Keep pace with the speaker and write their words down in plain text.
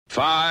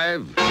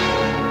5,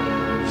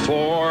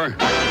 4,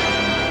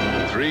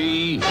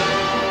 3,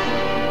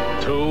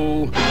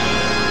 2,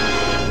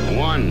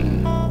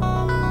 1.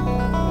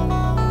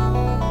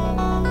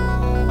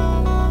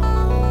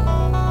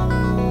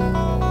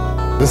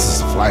 This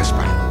is a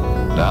flashback.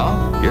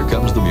 Now, here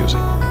comes the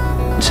music.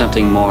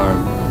 Something more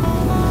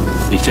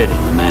befitting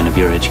a man of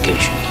your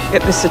education.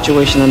 Get this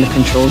situation under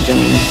control,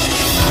 gentlemen.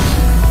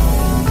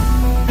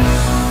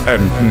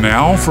 And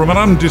now, from an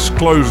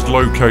undisclosed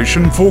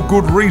location for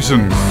good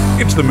reason,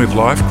 it's the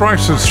Midlife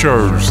Crisis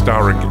Show,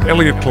 starring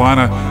Elliot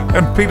Kleiner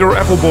and Peter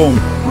Applebaum,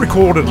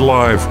 recorded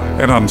live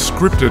and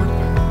unscripted,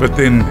 but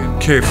then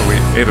carefully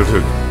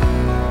edited.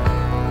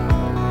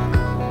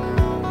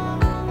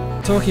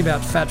 Talking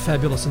about fat,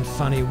 fabulous and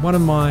funny, one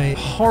of my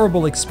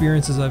horrible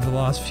experiences over the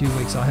last few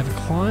weeks, I have a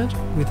client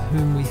with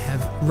whom we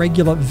have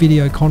regular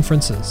video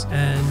conferences,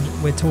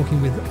 and we're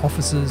talking with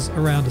officers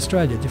around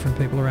Australia, different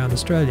people around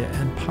Australia,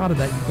 and part of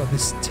that you've got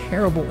this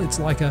terrible, it's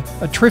like a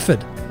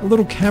trifid, a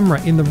little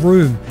camera in the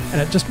room,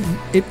 and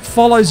it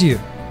follows you.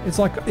 It's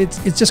like,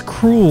 it's just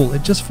cruel.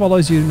 It just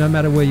follows you no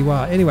matter where you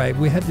are. Anyway,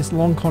 we had this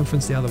long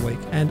conference the other week,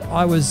 and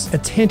I was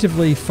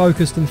attentively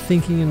focused and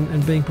thinking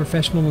and being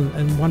professional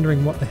and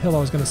wondering what the hell I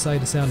was going to say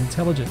to sound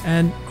intelligent.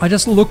 And I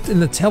just looked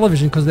in the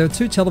television, because there were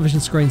two television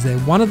screens there.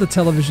 One of the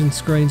television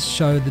screens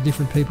showed the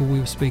different people we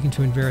were speaking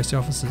to in various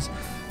offices.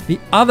 The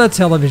other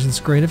television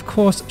screen, of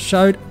course,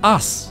 showed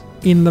us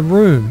in the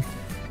room.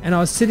 And I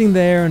was sitting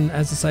there and,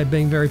 as I say,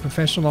 being very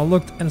professional, I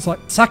looked and it's like,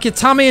 suck your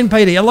tummy in,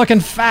 Peter, you're looking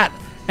fat.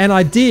 And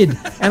I did.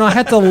 And I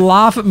had to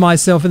laugh at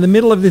myself in the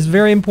middle of this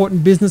very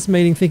important business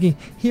meeting, thinking,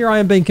 here I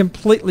am being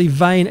completely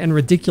vain and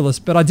ridiculous,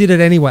 but I did it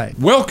anyway.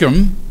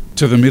 Welcome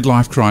to the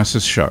Midlife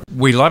Crisis Show.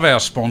 We love our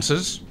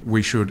sponsors.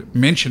 We should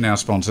mention our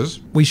sponsors.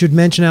 We should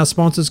mention our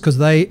sponsors because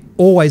they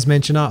always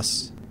mention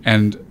us.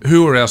 And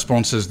who are our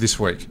sponsors this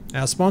week?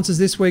 Our sponsors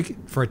this week,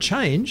 for a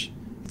change,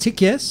 Tick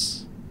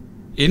Yes,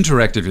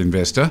 Interactive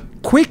Investor,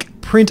 Quick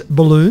Print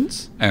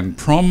Balloons, and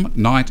Prom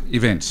Night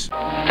Events.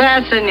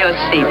 Fasten your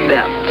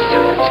seatbelts.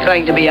 It's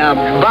going to be a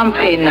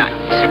bumpy night.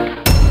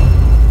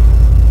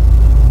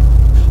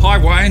 Hi,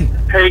 Wayne.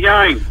 How you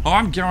going?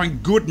 I'm going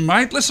good,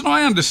 mate. Listen,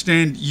 I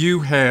understand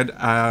you had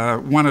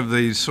one of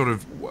these sort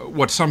of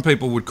what some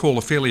people would call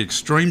a fairly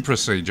extreme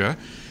procedure,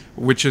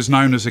 which is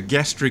known as a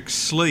gastric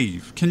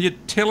sleeve. Can you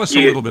tell us a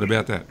little bit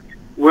about that?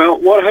 Well,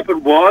 what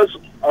happened was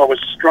I was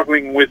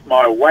struggling with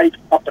my weight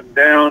up and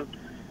down,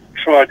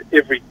 tried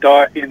every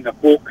diet in the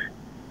book,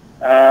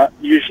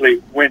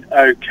 usually went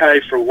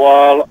okay for a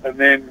while, and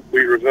then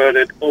we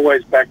reverted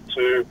always back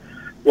to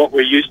what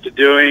we're used to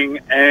doing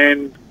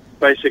and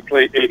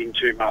basically eating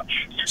too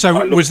much.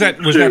 So was that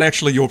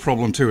actually your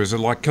problem too? Is it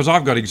like, because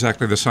I've got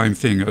exactly the same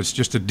thing, it's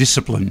just a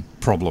discipline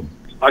problem.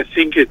 I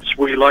think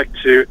we like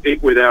to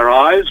eat with our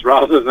eyes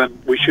rather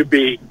than we should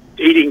be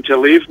eating to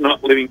live,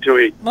 not living to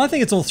eat. Well, I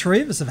think it's all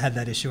three of us have had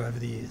that issue over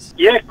the years.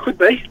 Yeah, could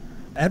be.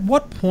 At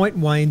what point,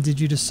 Wayne, did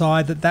you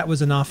decide that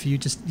was enough? You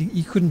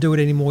couldn't do it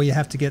anymore. You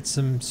have to get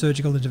some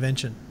surgical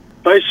intervention.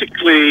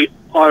 Basically,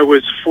 I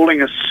was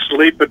falling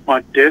asleep at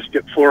my desk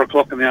at 4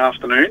 o'clock in the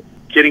afternoon,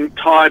 getting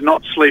tired,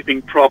 not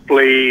sleeping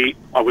properly.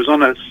 I was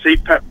on a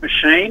CPAP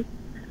machine,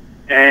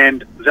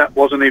 and that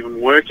wasn't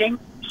even working.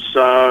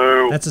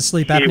 So that's a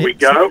sleep apnea. Here we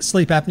go.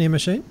 Sleep apnea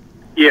machine.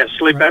 Yeah,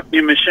 sleep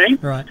apnea machine.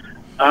 Right.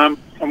 And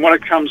what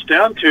it comes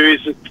down to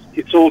is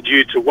it's all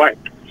due to weight,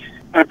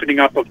 opening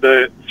up of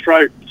the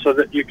throat so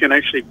that you can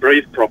actually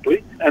breathe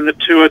properly. And the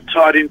two are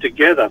tied in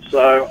together.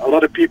 So a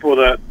lot of people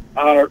that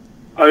are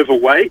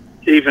overweight,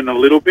 even a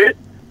little bit,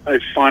 they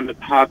find it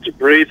hard to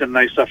breathe and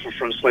they suffer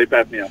from sleep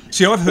apnea.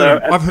 See, I've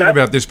heard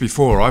about this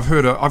before. I've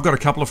got a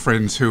couple of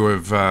friends who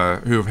have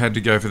had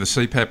to go for the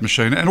CPAP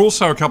machine, and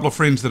also a couple of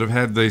friends that have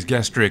had these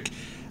gastric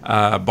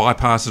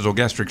bypasses or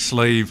gastric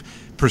sleeve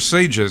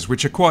procedures,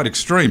 which are quite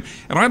extreme.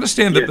 And I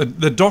understand that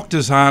the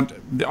doctors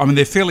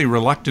they're fairly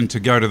reluctant to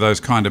go to those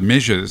kind of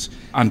measures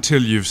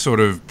until you've sort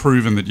of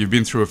proven that you've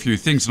been through a few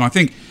things. And I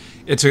think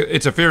it's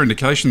a fair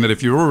indication that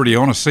if you're already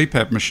on a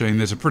CPAP machine,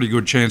 there's a pretty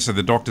good chance that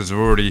the doctors have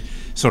already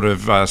sort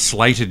of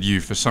slated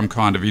you for some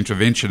kind of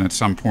intervention at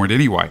some point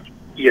anyway.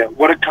 Yeah,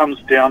 what it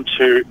comes down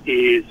to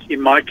is, in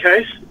my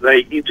case, they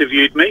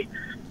interviewed me.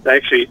 They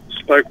actually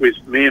spoke with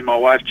me and my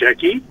wife,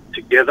 Jackie,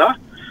 together.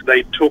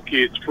 They took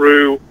you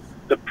through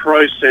the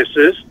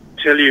processes,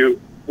 tell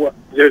you what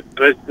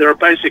there are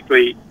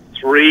basically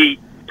three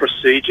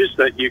procedures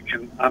that you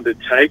can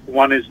undertake.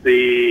 One is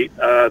the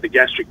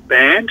gastric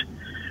band,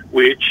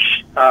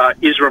 which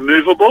is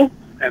removable,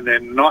 and they're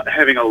not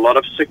having a lot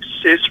of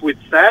success with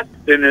that.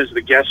 Then there's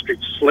the gastric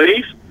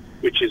sleeve,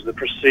 which is the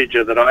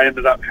procedure that I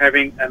ended up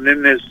having, and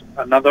then there's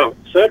another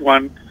third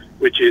one,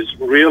 which is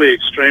really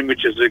extreme,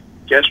 which is a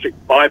gastric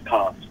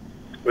bypass,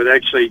 where they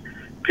actually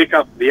pick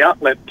up the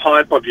outlet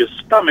pipe of your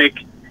stomach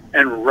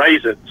and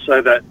raise it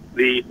so that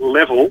the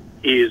level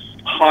is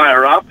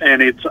higher up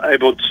and it's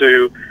able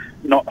to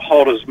not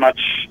hold as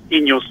much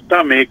in your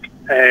stomach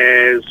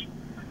as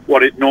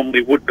what it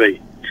normally would be.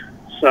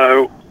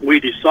 So we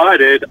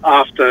decided,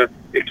 after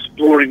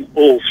exploring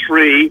all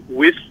three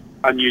with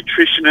a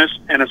nutritionist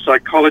and a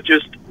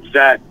psychologist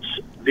that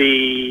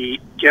the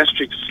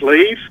gastric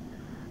sleeve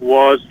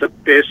was the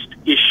best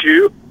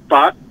issue,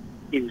 but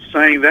in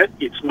saying that,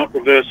 it's not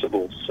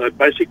reversible. So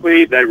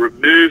basically, they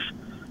remove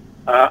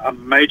a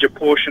major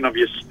portion of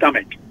your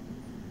stomach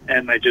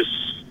and they just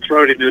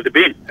throw it into the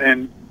bin.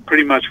 And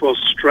pretty much, well,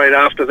 straight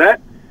after that,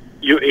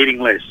 you're eating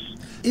less.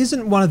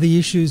 Isn't one of the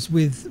issues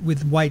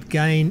with weight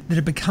gain that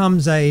it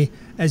becomes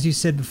as you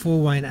said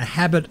before, Wayne, a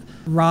habit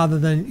rather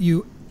than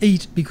you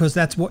eat because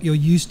that's what you're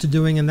used to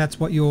doing and that's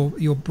what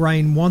your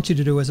brain wants you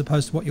to do as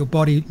opposed to what your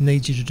body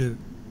needs you to do?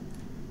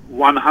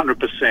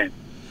 100%.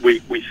 We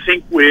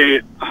think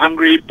we're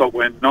hungry, but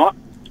we're not.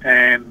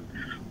 And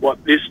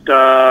what this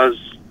does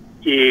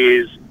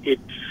is it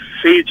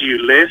feeds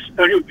you less.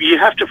 You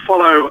have to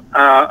follow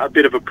a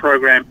bit of a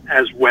program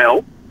as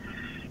well,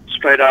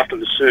 straight after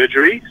the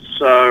surgery.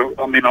 So,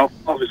 I mean,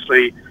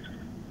 obviously,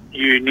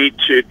 you need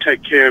to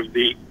take care of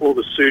all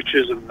the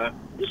sutures, and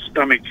the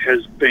stomach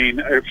has been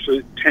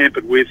absolutely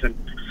tampered with and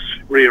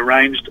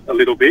rearranged a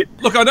little bit.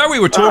 Look, I know we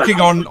were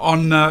talking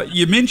on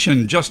you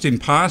mentioned just in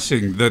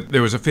passing that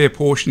there was a fair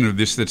portion of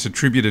this that's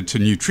attributed to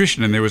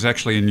nutrition, and there was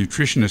actually a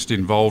nutritionist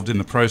involved in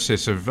the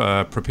process of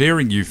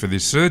preparing you for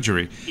this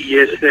surgery.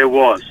 Yes, there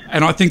was.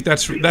 And I think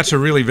that's a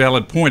really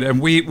valid point.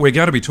 And we're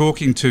going to be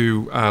talking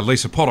to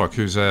Lisa Potok,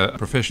 who's a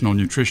professional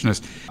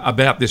nutritionist,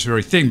 about this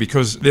very thing,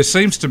 because there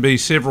seems to be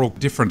several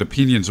different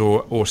opinions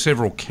or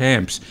several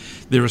camps.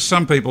 There are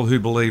some people who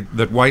believe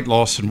that weight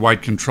loss and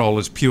weight control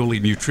is purely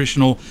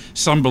nutritional.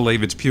 Some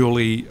believe it's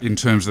purely in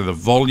terms of the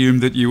volume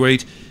that you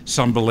eat.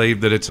 Some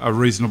believe that it's a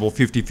reasonable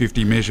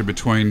 50-50 measure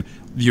between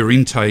your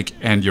intake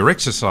and your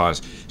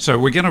exercise. So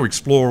we're going to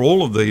explore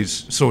all of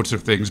these sorts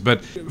of things.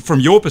 But from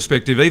your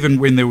perspective, even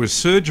when there was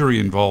surgery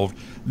involved,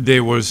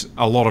 there was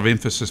a lot of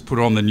emphasis put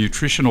on the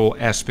nutritional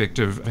aspect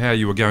of how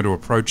you were going to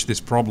approach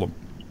this problem.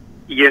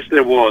 Yes,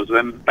 there was.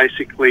 And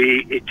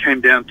basically it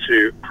came down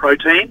to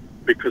protein,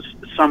 because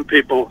some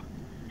people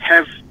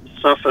have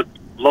suffered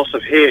loss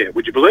of hair,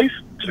 would you believe?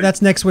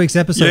 That's next week's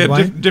episode, yeah,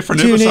 Wayne. Different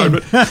Tune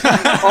episode.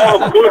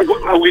 Oh,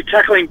 good. Are we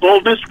tackling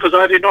baldness? Because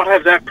I did not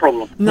have that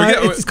problem. No,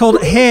 it's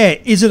called hair.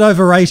 Is it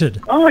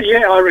overrated? Oh,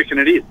 yeah, I reckon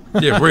it is.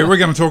 Yeah, we're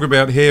going to talk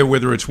about hair,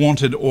 whether it's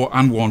wanted or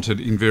unwanted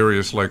in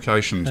various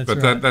locations.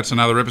 That's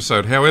another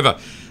episode. However,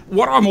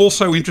 what I'm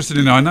also interested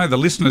in, I know the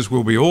listeners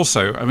will be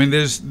also, I mean,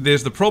 there's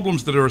the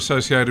problems that are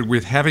associated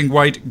with having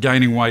weight,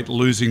 gaining weight,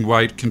 losing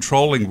weight,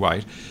 controlling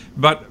weight,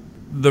 but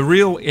the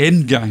real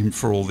end game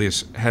for all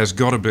this has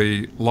got to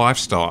be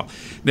lifestyle.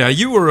 Now,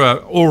 you were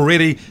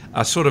already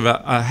a sort of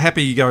a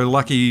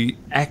happy-go-lucky,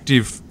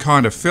 active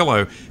kind of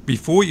fellow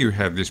before you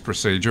had this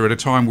procedure, at a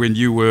time when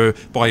you were,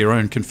 by your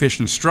own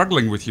confession,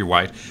 struggling with your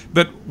weight.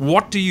 But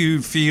what do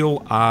you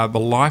feel are the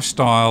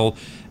lifestyle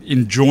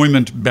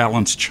enjoyment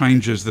balance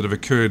changes that have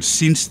occurred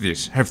since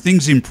this? Have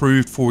things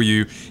improved for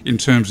you in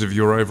terms of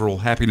your overall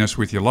happiness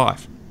with your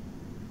life?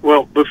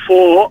 Well,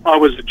 before I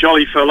was a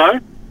jolly fellow.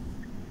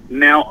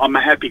 Now I'm a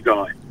happy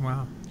guy.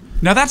 Wow.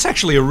 Now that's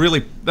actually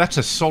that's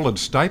a solid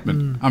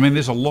statement. I mean,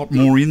 there's a lot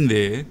more in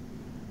there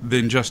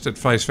than just at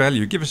face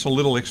value. Give us a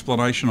little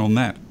explanation on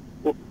that.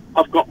 Well,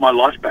 I've got my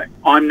life back.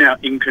 I'm now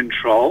in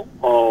control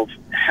of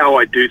how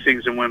I do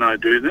things and when I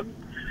do them.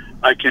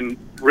 I can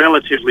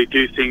relatively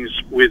do things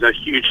with a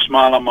huge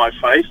smile on my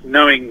face,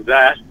 knowing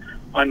that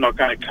I'm not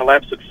going to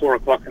collapse at 4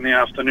 o'clock in the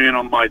afternoon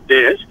on my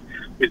desk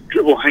with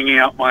dribble hanging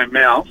out my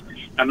mouth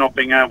and not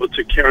being able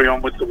to carry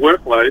on with the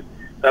workload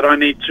that I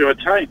need to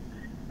attain.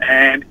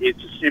 And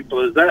it's as simple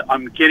as that.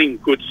 I'm getting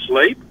good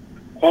sleep,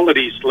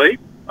 quality sleep,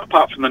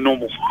 apart from the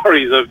normal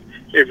worries of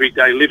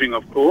everyday living,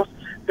 of course.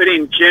 But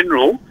in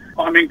general,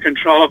 I'm in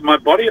control of my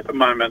body at the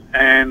moment,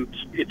 and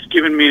it's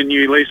given me a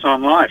new lease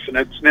on life. And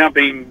it's now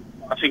been,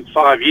 I think,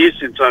 5 years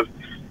since I've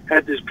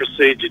had this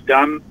procedure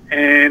done,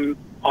 and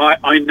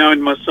I know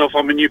in myself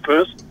I'm a new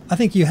person. I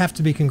think you have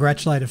to be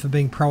congratulated for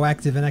being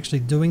proactive and actually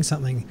doing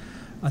something.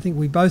 I think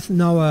we both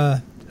know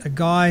a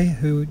guy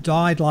who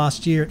died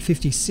last year at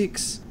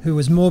 56 who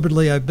was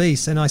morbidly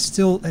obese, and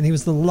he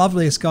was the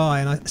loveliest guy,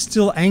 and I'm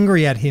still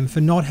angry at him for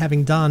not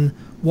having done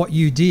what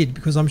you did,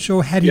 because I'm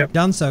sure had he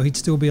done so, he'd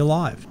still be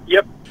alive.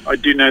 Yep, I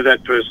do know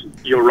that person.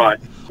 You're right.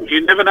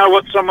 You never know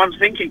what someone's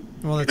thinking.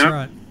 Well, that's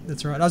right.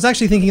 That's right. I was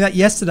actually thinking that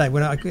yesterday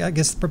when I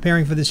guess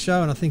preparing for this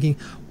show, and I'm thinking,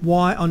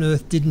 why on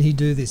earth didn't he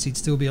do this? He'd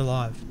still be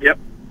alive. Yep.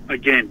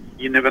 Again,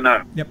 you never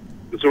know. Yep.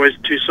 There's always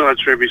two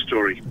sides for every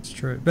story. That's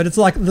true. But it's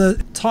like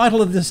the title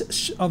of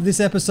this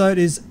episode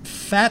is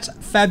Fat,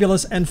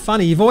 Fabulous and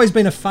Funny. You've always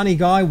been a funny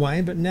guy,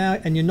 Wayne, but now,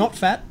 and you're not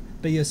fat,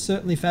 but you're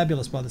certainly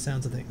fabulous by the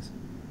sounds of things.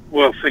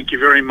 Well, thank you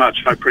very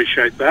much. I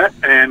appreciate that.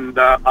 And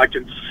I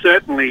can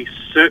certainly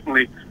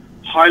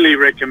highly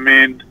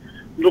recommend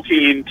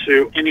looking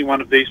into any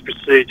one of these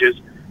procedures,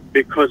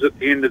 because at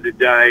the end of the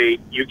day,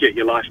 you get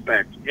your life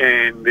back.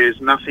 And there's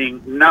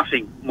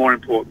nothing more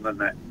important than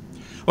that.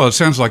 Well, it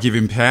sounds like you've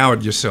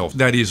empowered yourself.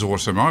 That is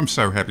awesome. I'm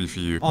so happy for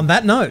you. On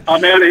that note,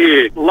 I'm out of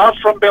here. Love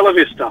from Bella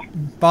Vista.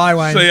 Bye,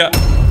 Wayne. See ya.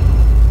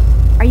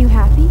 Are you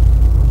happy?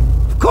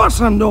 Of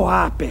course I'm no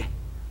happy.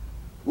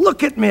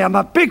 Look at me, I'm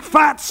a big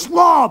fat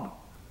slob.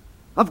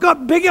 I've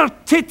got bigger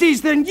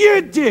titties than you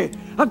do.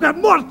 I've got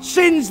more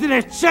chins than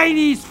a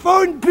Chinese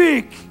phone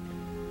book.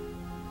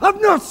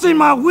 I've not seen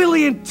my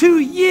willy in 2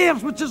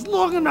 years, which is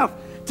long enough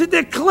to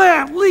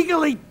declare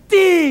legally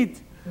dead.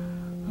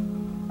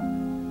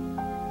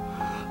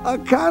 I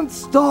can't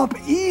stop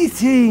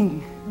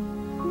eating.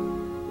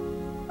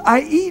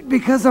 I eat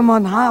because I'm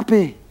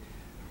unhappy.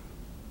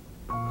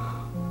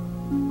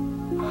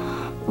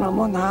 And I'm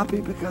unhappy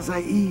because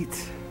I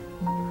eat.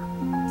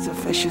 It's a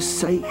vicious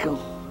cycle.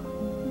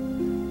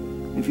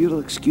 If you'll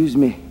excuse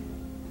me,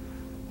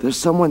 there's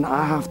someone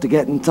I have to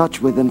get in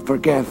touch with and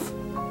forgive.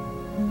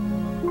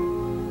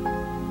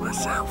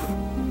 Myself.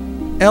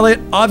 Elliot,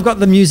 I've got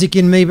the music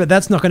in me, but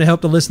that's not going to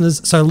help the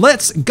listeners. So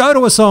let's go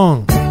to a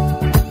song.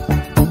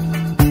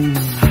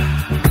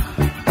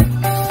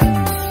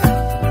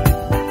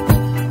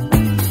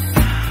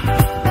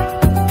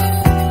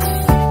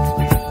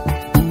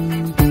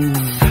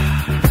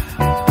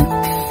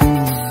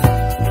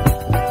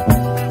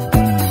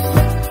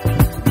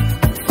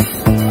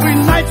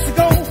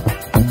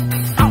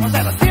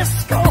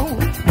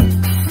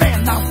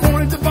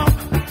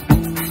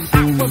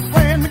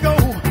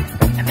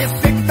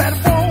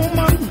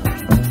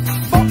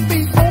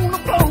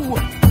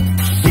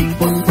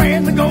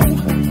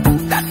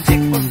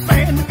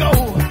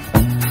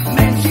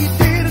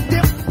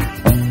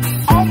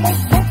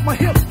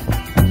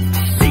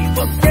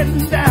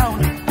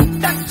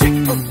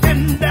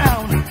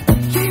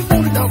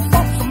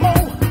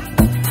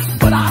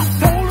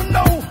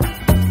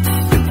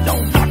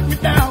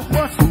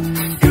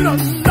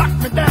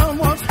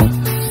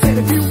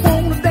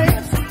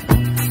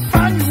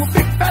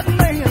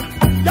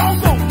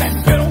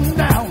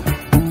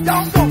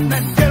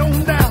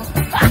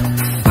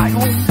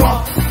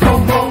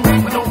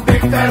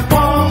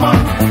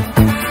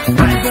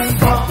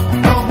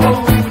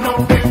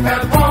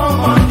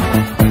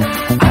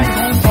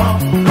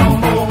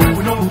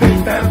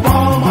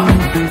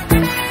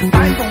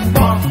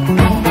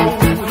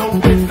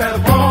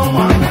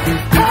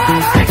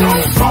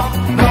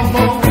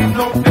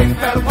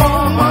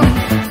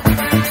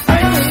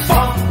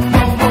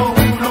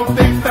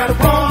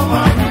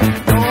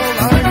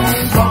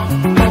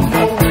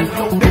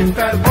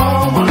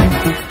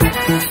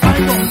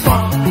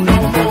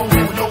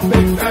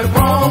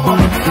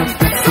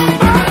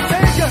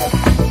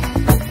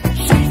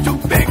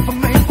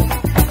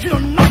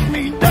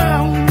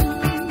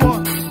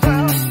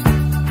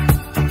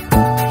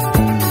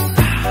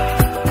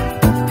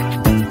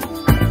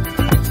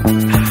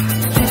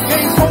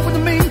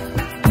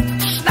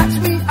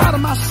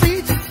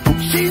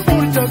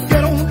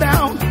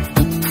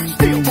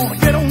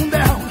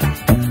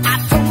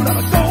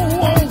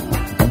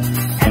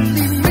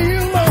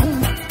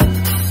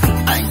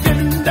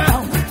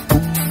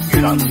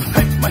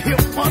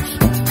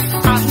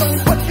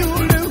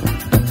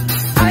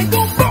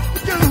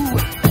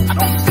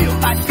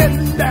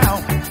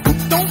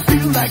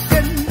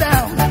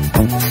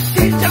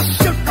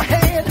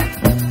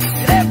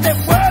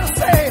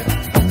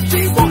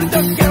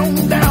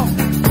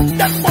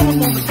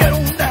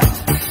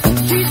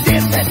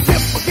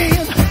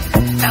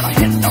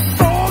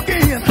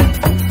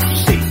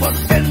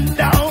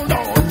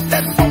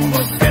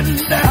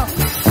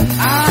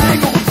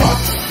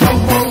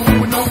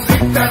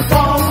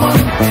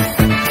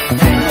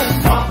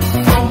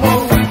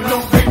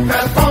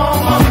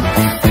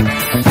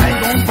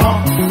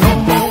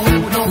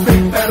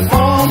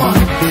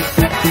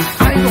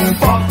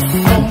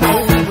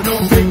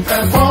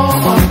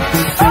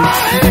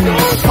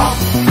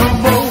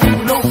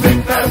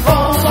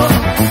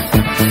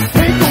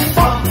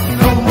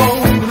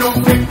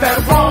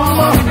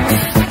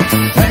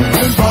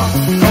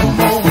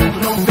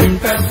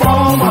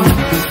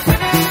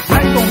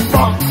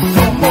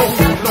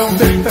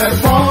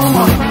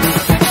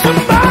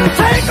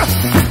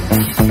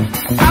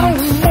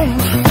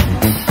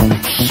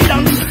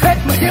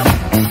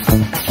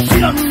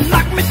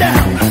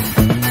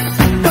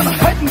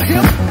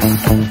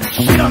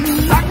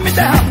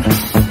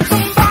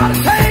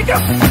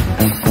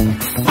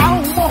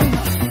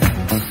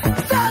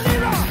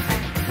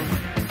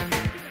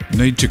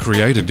 Need to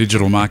create a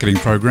digital marketing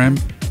program?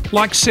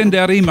 Like send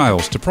out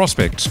emails to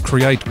prospects,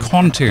 create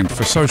content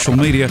for social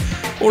media,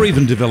 or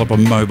even develop a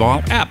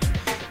mobile app?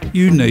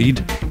 You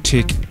need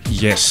Tick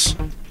Yes.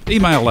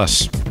 Email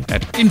us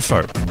at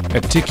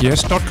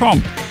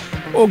info@tickyes.com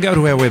or go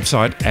to our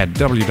website at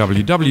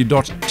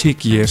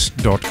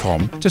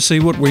www.tickyes.com to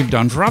see what we've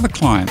done for other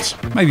clients.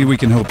 Maybe we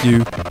can help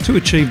you to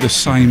achieve the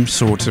same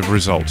sorts of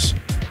results.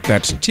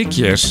 That's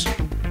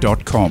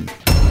tickyes.com.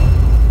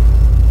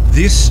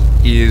 This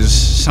is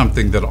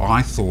something that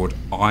I thought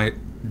I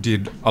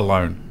did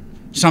alone.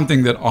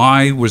 Something that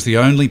I was the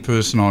only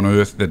person on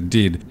earth that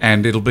did.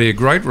 And it'll be a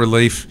great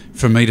relief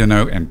for me to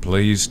know, and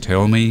please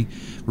tell me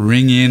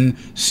ring in,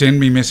 send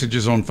me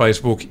messages on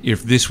Facebook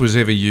if this was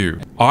ever you.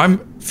 I'm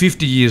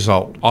 50 years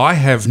old. I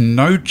have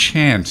no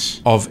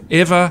chance of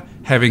ever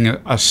having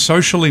a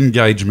social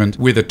engagement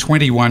with a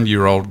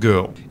 21-year-old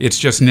girl. It's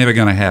just never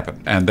going to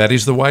happen. And that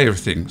is the way of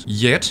things.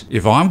 Yet,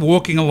 if I'm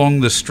walking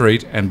along the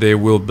street and there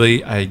will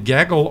be a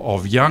gaggle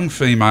of young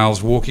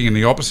females walking in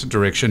the opposite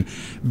direction,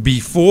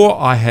 before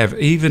I have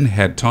even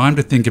had time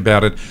to think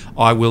about it,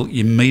 I will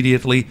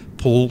immediately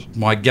pull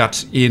my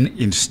guts in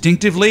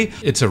instinctively.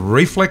 It's a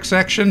reflex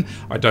action.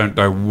 I don't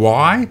know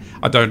why.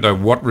 I don't know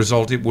what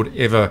result it would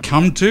ever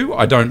come to.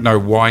 I don't know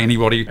why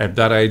anybody at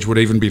that age would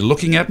even be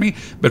looking at me.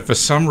 But for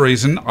some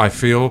reason, I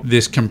feel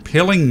this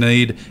compelling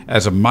need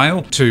as a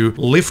male to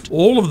lift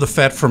all of the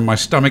fat from my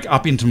stomach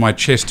up into my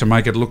chest to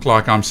make it look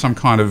like I'm some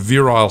kind of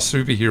virile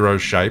superhero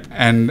shape.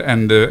 And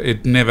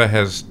it never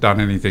has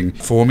done anything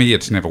for me.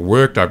 It's never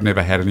worked. I've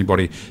never had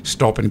anybody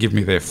stop and give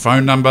me their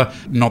phone number.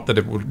 Not that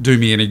it would do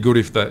me any good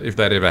if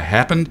that ever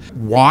happened.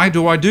 Why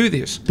do I do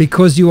this?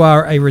 Because you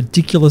are a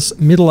ridiculous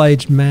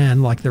middle-aged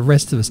man like the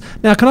rest of us.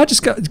 Now, can I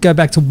just go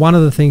back to one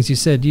of the things you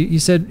said? You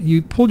said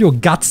you pulled your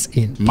guts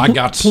in. My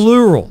guts.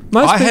 Plural.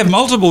 I have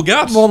multiple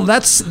guts. Well,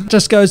 that's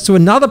just goes to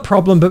another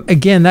problem, but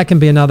again, that can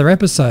be another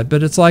episode.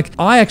 But it's like,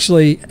 I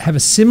actually have a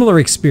similar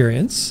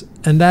experience.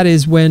 And that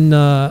is when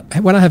I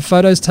have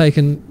photos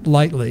taken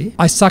lately,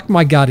 I suck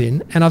my gut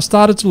in and I've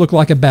started to look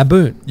like a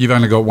baboon. You've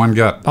only got one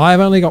gut.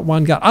 I've only got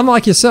one gut.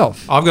 Unlike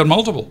yourself. I've got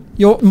multiple.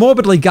 You're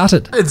morbidly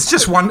gutted. It's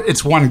just one.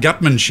 It's one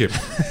gutmanship.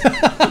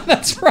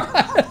 That's right.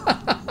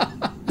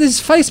 This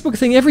Facebook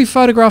thing, every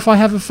photograph I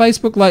have of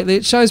Facebook lately,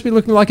 it shows me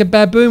looking like a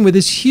baboon with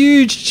this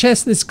huge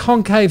chest and this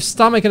concave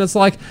stomach, and it's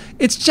like,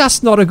 it's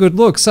just not a good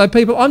look. So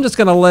people, I'm just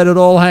going to let it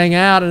all hang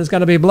out and it's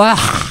going to be blah.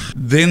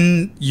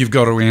 Then you've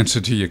got to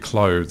answer to your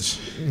clothes.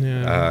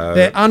 Yeah.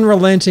 They're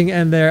unrelenting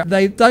and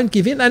they don't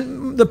give in.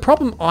 And the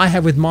problem I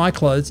have with my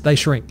clothes, they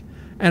shrink.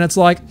 And it's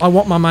like, I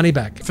want my money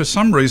back. For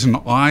some reason,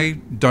 I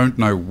don't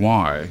know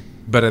why,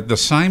 but at the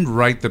same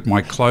rate that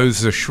my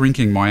clothes are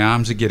shrinking, my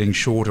arms are getting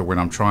shorter when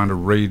I'm trying to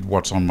read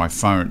what's on my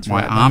phone.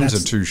 My arms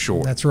are too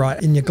short. That's right.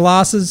 In your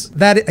glasses,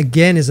 that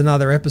again is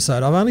another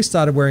episode. I've only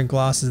started wearing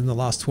glasses in the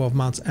last 12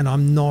 months and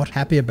I'm not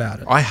happy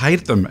about it. I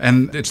hate them,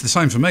 and it's the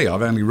same for me.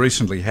 I've only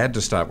recently had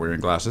to start wearing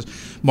glasses.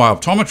 My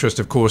optometrist,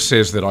 of course,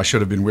 says that I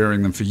should have been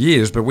wearing them for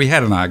years, but we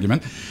had an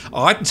argument.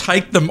 I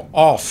take them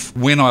off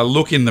when I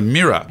look in the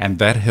mirror, and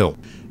that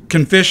helped.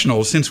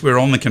 Confessionals, since we're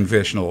on the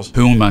confessionals,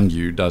 who among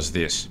you does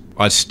this?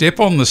 I step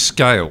on the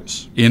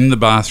scales in the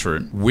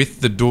bathroom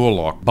with the door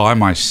locked by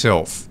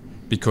myself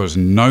because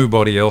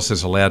nobody else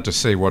is allowed to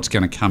see what's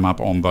going to come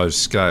up on those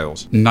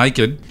scales.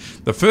 Naked.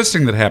 The first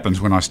thing that happens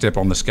when I step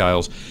on the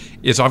scales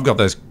is I've got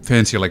those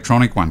fancy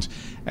electronic ones,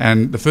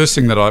 and the first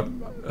thing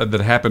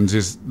that happens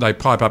is they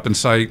pipe up and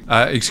say,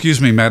 excuse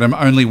me, madam,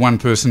 only one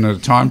person at a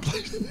time,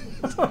 please.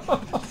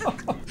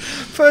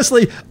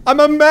 Firstly, I'm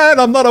a man,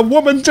 I'm not a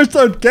woman, just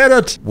don't get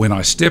it. When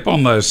I step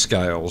on those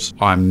scales,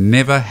 I'm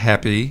never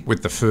happy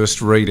with the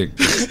first reading.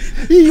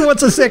 He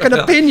wants a second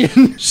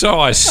opinion. So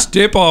I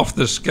step off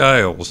the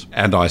scales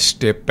and I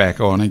step back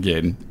on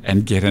again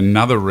and get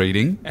another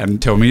reading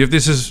and tell me if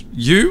this is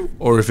you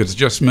or if it's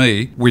just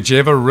me.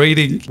 Whichever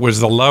reading was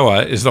the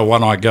lower is the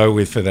one I go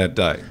with for that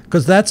day.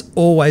 Because that's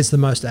always the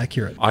most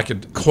accurate. I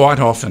could quite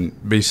often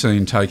be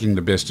seen taking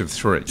the best of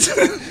three.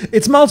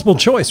 It's multiple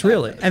choice,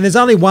 really. And there's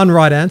only one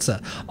right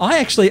answer. I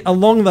actually,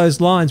 along those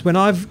lines, when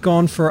I've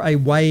gone for a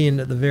weigh-in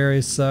at the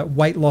various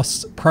weight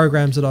loss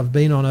programs that I've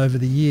been on over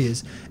the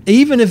years,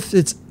 even if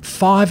it's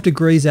 5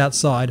 degrees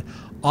outside,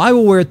 I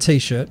will wear a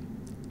t-shirt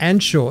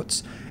and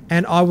shorts,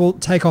 and I will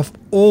take off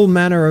all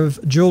manner of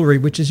jewelry,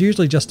 which is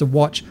usually just a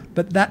watch,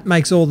 but that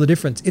makes all the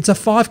difference. It's a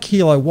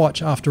 5-kilo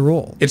watch after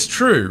all. It's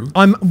true.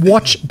 I'm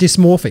watch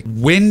dysmorphic.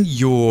 When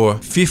you're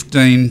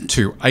 15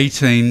 to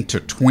 18 to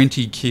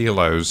 20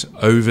 kilos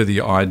over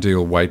the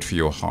ideal weight for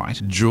your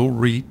height,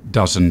 jewelry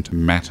doesn't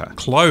matter.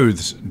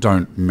 Clothes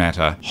don't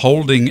matter.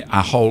 Holding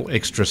a whole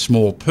extra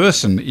small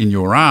person in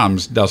your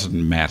arms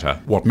doesn't matter.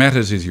 What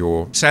matters is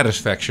your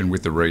satisfaction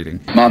with the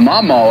reading. My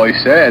mom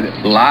always said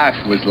life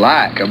was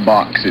like a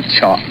box of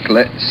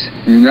chocolates.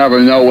 You never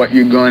know what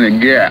you're going to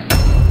get.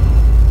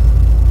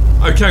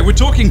 Okay, we're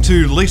talking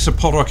to Lisa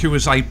Potok, who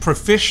is a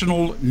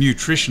professional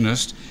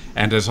nutritionist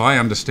and, as I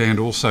understand,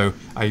 also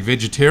a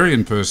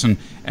vegetarian person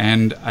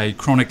and a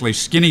chronically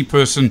skinny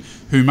person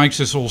who makes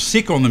us all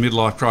sick on the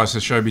Midlife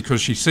Crisis show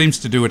because she seems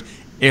to do it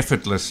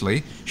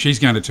effortlessly. She's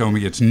going to tell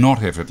me it's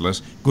not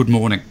effortless. Good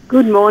morning.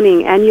 Good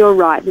morning, and you're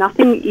right.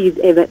 Nothing is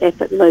ever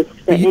effortless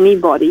for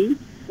anybody,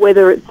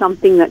 whether it's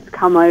something that's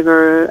come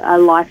over a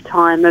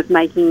lifetime of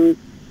making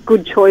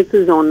good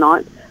choices or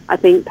not. I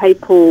think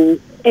people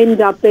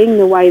end up being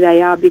the way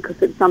they are because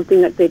it's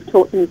something that they've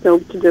taught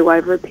themselves to do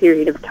over a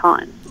period of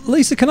time.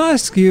 Lisa, can I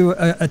ask you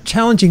a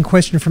challenging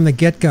question from the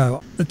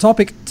get-go? The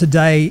topic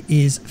today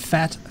is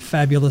fat,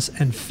 fabulous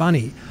and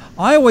funny.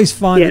 I always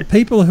find that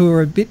people who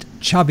are a bit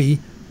chubby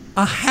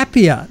are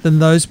happier than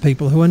those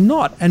people who are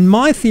not. And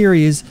my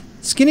theory is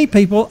skinny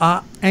people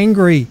are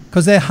angry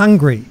because they're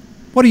hungry.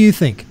 What do you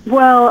think?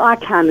 Well, I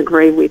can't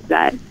agree with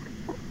that.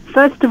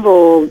 First of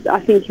all, I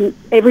think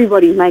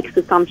everybody makes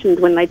assumptions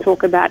when they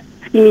talk about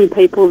skinny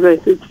people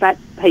versus fat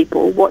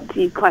people. What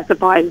do you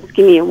classify as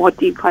skinny and what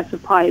do you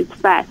classify as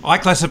fat? I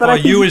classify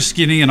you as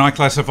skinny and I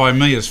classify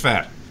me as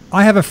fat.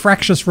 I have a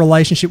fractious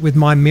relationship with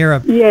my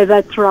mirror. Yeah,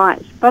 that's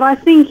right. But I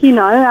think,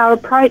 our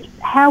approach,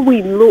 how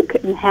we look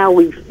and how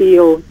we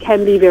feel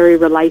can be very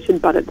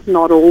related, but it's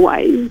not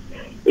always.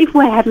 If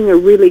we're having a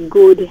really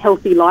good,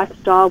 healthy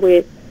lifestyle,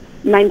 we're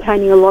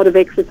maintaining a lot of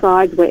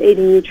exercise, we're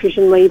eating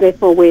nutritionally,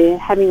 therefore we're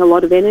having a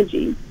lot of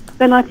energy,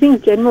 then I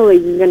think generally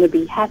you're going to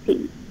be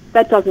happy.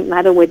 That doesn't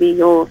matter whether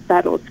you're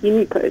fat or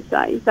skinny per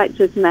se. That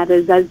just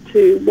matters as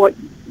to what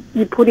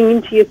you're putting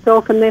into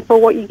yourself and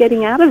therefore what you're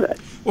getting out of it.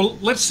 Well,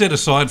 let's set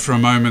aside for a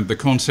moment the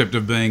concept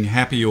of being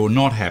happy or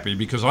not happy,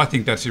 because I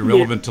think that's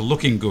irrelevant to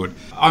looking good.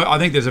 I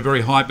think there's a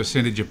very high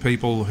percentage of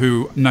people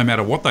who, no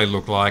matter what they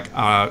look like,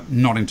 are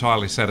not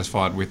entirely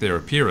satisfied with their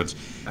appearance.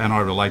 And I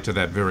relate to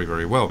that very,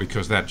 very well,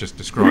 because that just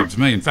describes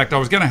me. In fact, I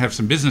was going to have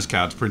some business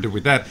cards printed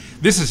with that.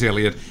 This is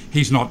Elliot.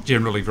 He's not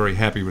generally very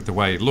happy with the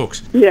way he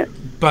looks. Yeah.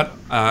 But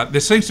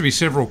there seems to be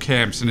several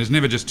camps, and there's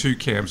never just two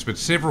camps, but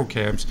several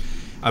camps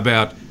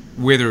about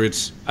whether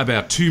it's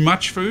about too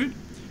much food,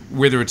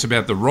 whether it's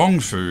about the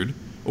wrong food,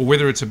 or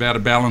whether it's about a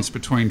balance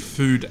between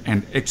food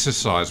and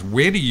exercise.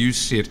 Where do you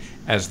sit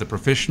as the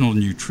professional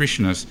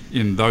nutritionist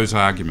in those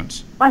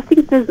arguments? I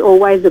think there's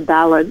always a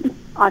balance.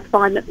 I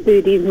find that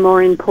food is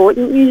more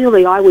important.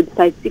 Usually I would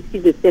say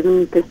 60 to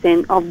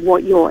 70% of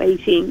what you're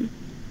eating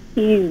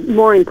is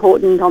more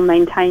important on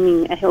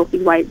maintaining a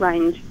healthy weight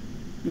range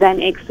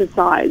than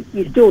exercise.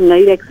 You still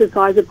need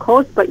exercise, of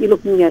course, but you're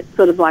looking at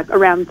sort of like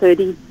around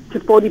 30 to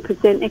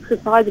 40%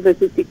 exercise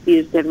versus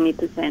 60 to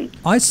 70%.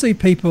 I see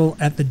people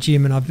at the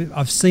gym, and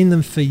I've seen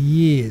them for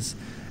years,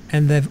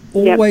 and they've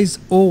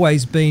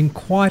always been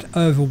quite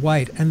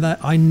overweight, and that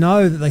I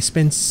know that they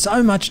spend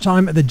so much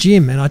time at the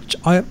gym, and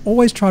I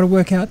always try to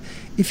work out,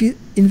 if you're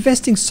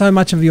investing so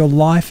much of your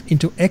life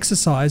into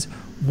exercise,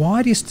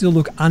 why do you still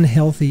look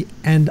unhealthy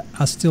and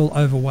are still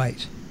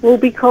overweight? Well,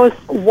 because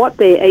what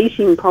they're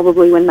eating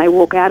probably when they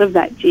walk out of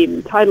that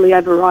gym totally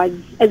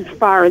overrides, as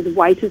far as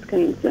weight is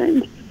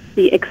concerned,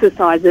 the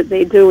exercise that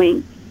they're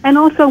doing. And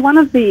also one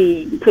of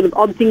the sort of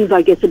odd things,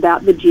 I guess,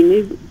 about the gym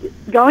is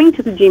going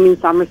to the gym in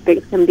some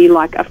respects can be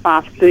like a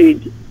fast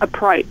food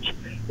approach,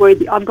 where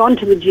I've gone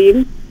to the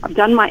gym, I've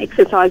done my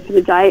exercise for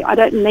the day, I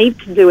don't need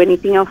to do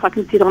anything else, I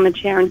can sit on a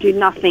chair and do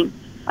nothing.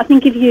 I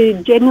think if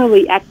you're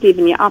generally active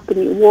and you're up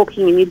and you're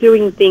walking and you're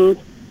doing things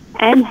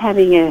and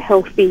having a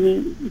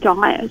healthy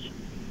diet,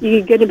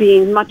 you're going to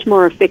be much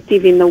more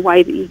effective in the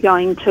way that you're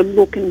going to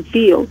look and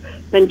feel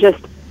than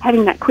just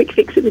having that quick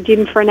fix at the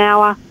gym for an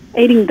hour,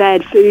 eating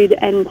bad food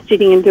and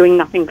sitting and doing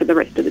nothing for the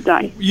rest of the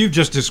day. You've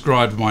just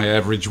described my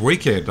average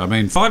weekend. I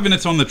mean, 5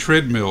 minutes on the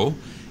treadmill,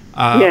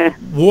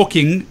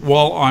 walking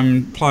while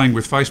I'm playing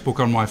with Facebook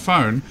on my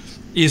phone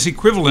is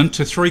equivalent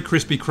to 3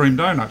 Krispy Kreme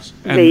donuts.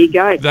 And there you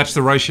go. That's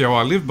the ratio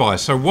I live by.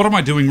 So what am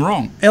I doing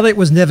wrong? Elliot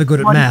was never good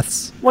at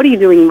maths. What are you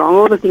doing wrong?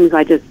 All the things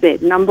I just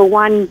said. Number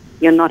one,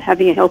 you're not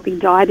having a healthy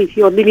diet if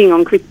you're living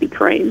on Krispy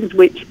Kremes,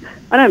 which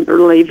I don't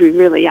believe you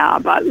really are,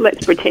 but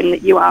let's pretend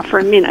that you are for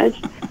a minute.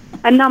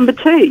 And number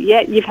two,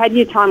 you've had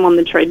your time on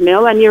the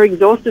treadmill and you're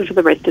exhausted for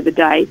the rest of the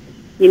day.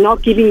 You're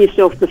not giving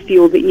yourself the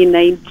fuel that you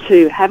need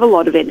to have a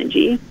lot of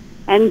energy.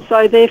 And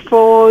so,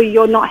 therefore,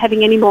 you're not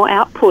having any more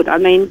output. I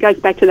mean, it goes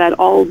back to that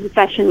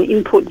old-fashioned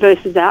input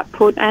versus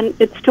output, and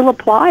it still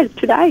applies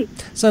today.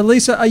 So,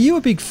 Lisa, are you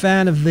a big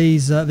fan of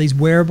these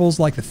wearables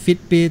like the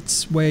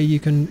Fitbits, where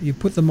you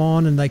put them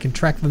on and they can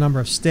track the number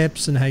of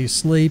steps and how you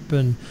sleep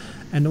and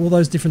all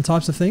those different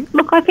types of things?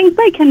 Look, I think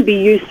they can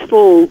be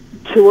useful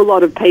to a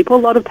lot of people. A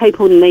lot of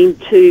people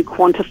need to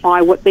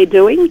quantify what they're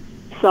doing.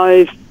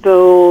 So,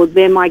 for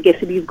them, I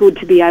guess it is good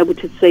to be able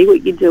to see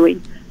what you're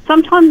doing.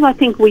 Sometimes I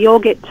think we all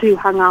get too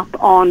hung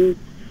up on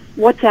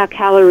what's our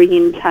calorie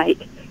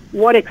intake,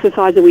 what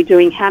exercise are we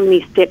doing, how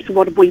many steps,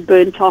 what have we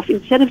burnt off,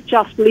 instead of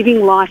just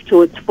living life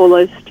to its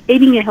fullest,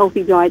 eating a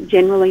healthy diet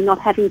generally, not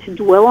having to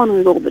dwell on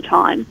it all the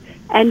time,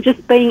 and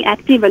just being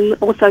active and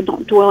also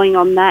not dwelling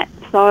on that.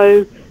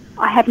 So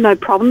I have no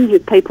problems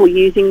with people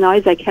using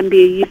those. They can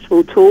be a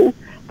useful tool,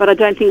 but I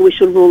don't think we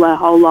should rule our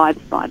whole lives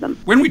by them.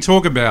 When we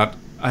talk about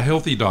a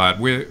healthy diet,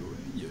 we're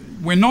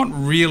not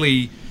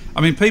really... I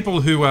mean,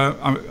 people who are,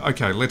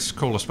 okay, let's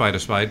call a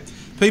spade,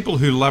 people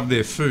who love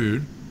their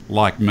food,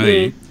 like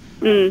me,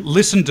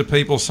 listen to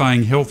people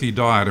saying healthy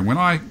diet, and when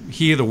I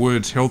hear the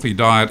words healthy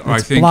diet, I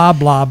think... blah,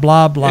 blah,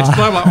 blah, blah. It's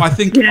blah, blah.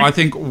 I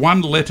think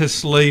one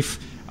lettuce leaf,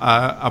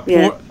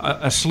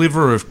 a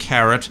sliver of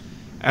carrot,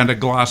 and a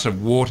glass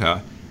of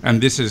water,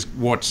 and this is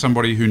what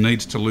somebody who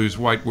needs to lose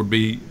weight would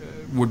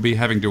be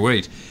having to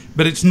eat.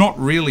 But it's not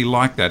really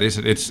like that, is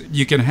it?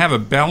 You can have a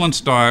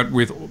balanced diet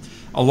with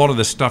a lot of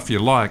the stuff you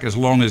like, as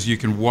long as you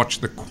can watch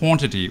the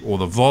quantity or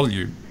the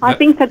volume. I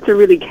think that's a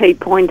really key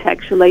point,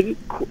 actually.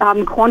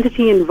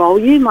 Quantity and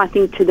volume, I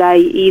think today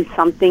is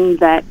something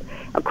that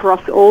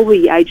across all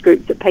the age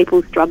groups that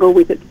people struggle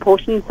with, its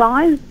portion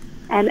size.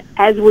 And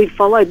as we've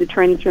followed the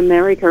trends from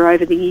America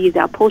over the years,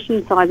 our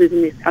portion sizes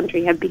in this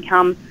country have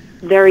become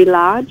very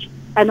large.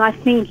 And I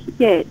think,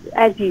 yeah,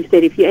 as you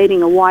said, if you're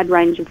eating a wide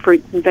range of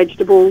fruits and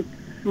vegetables,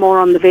 more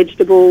on the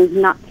vegetables,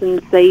 nuts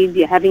and seeds,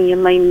 you're having your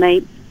lean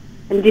meats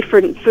and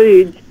different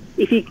foods,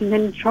 if you can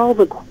control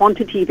the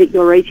quantity that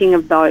you're eating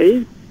of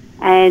those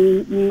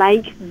and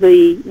make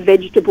the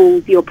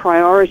vegetables your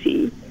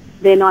priority,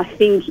 then I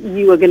think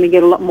you are going to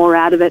get a lot more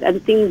out of it,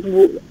 and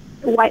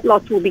weight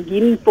loss will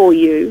begin for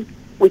you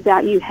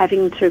without you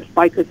having to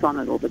focus on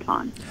it all the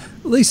time.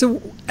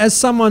 Lisa, as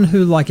someone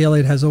who, like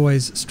Elliot, has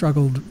always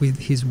struggled with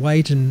his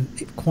weight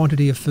and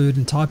quantity of food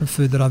and type of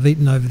food that I've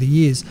eaten over the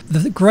years,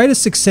 the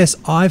greatest success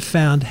I've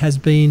found has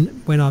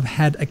been when I've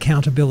had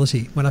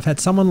accountability, when I've had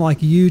someone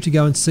like you to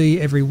go and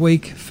see every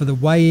week for the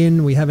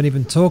weigh-in. We haven't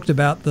even talked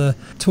about the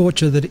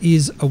torture that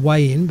is a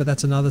weigh-in, but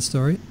that's another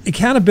story.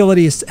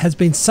 Accountability has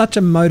been such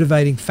a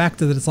motivating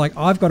factor that it's like,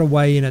 I've got to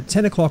weigh in at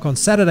 10 o'clock on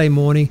Saturday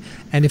morning,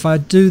 and if I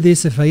do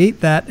this, if I eat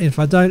that, if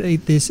I don't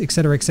eat this,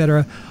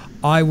 etc.,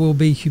 I will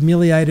be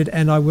humiliated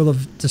and I will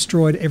have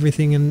destroyed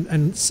everything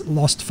and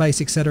lost face,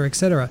 etc.,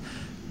 etc.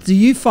 Do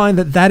you find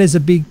that that is a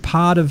big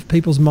part of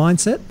people's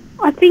mindset?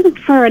 I think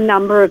for a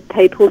number of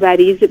people that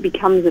is, it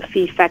becomes a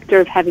fear factor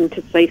of having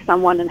to see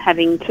someone and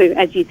having to,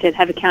 as you said,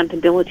 have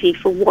accountability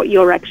for what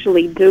you're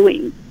actually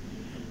doing.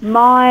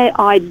 My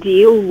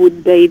ideal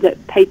would be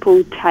that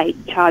people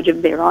take charge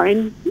of their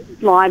own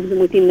lives,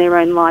 and within their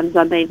own lives,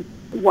 I mean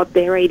what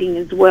they're eating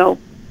as well.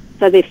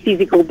 So their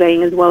physical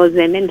being as well as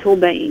their mental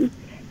being.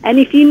 And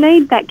if you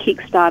need that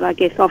kickstart, I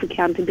guess, of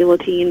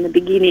accountability in the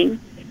beginning,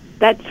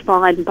 that's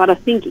fine. But I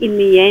think in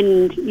the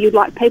end, you'd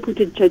like people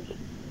to just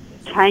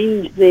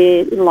change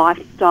their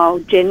lifestyle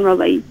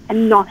generally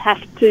and not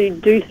have to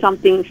do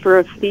something for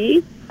a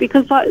fear,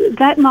 because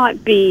that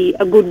might be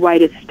a good way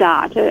to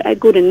start, a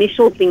good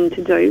initial thing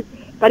to do.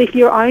 But if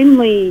you're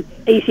only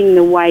eating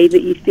the way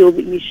that you feel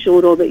that you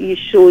should or that you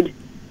should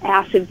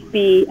out of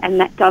fear and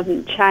that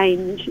doesn't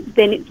change,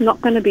 then it's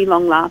not going to be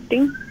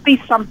long-lasting. Be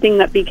something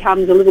that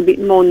becomes a little bit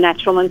more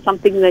natural and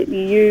something that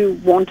you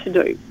want to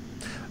do.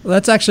 Well,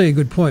 that's actually a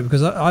good point,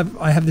 because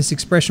I have this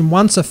expression,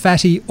 once a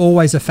fatty,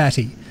 always a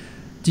fatty.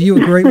 Do you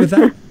agree with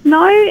that?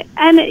 No,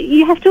 and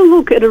you have to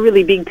look at a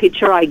really big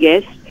picture, I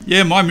guess.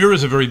 Yeah, my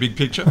mirror's a very big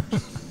picture.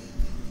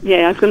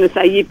 Yeah, I was going to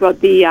say, you've got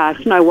the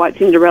Snow White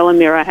Cinderella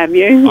mirror, have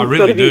you? I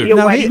really do.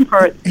 You're waiting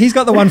for it. He's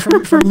got the one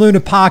from Luna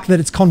Park that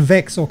it's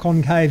convex or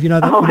concave, you know,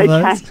 that one of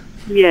those.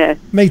 Yeah.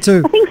 Me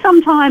too. I think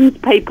sometimes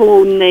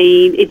people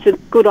it's a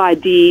good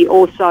idea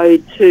also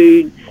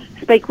to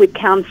speak with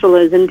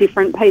counsellors and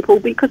different people,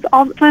 because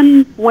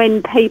often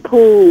when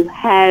people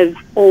have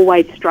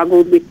always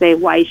struggled with their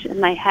weight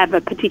and they have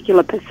a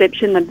particular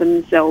perception of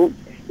themselves,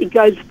 it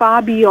goes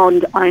far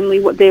beyond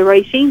only what they're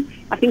eating.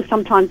 I think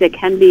sometimes there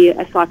can be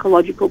a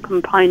psychological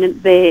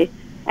component there,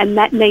 and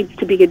that needs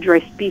to be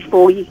addressed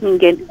before you can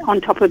get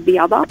on top of the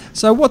other.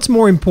 So what's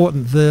more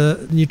important,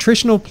 the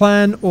nutritional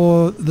plan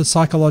or the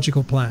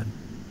psychological plan?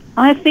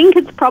 I think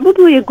it's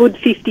probably a good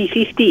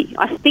 50-50.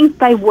 I think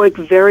they work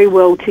very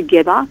well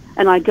together,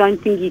 and I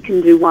don't think you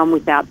can do one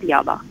without the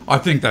other. I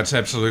think that's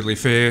absolutely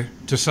fair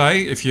to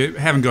say. If you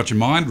haven't got your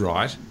mind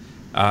right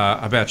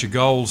about your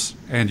goals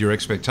and your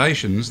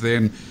expectations,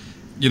 then,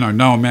 you know,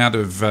 no amount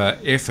of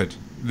effort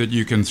that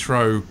you can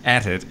throw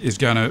at it is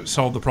going to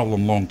solve the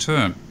problem long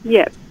term.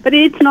 Yeah, but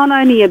it's not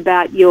only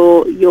about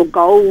your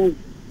goals,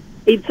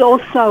 it's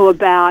also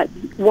about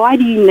why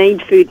do you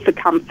need food for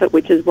comfort,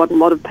 which is what a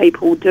lot of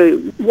people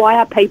do. Why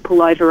are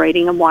people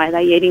overeating and why are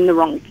they eating the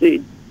wrong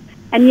food?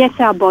 And yes,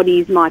 our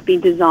bodies might be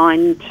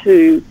designed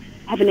to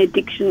have an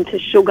addiction to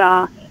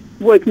sugar,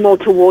 work more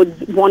towards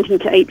wanting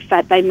to eat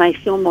fat. They may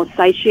feel more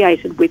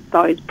satiated with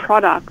those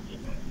products,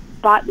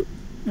 but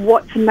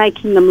what's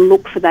making them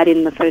look for that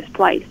in the first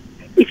place?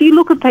 If you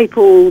look at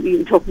people you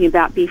were talking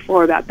about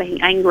before, about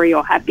being angry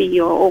or happy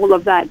or all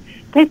of that,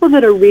 people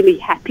that are really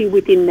happy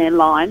within their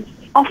lives,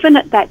 often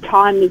at that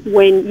time is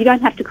when you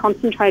don't have to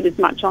concentrate as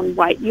much on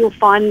weight. You'll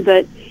find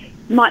that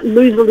you might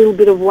lose a little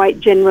bit of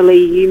weight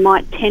generally. You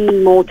might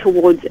tend more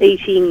towards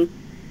eating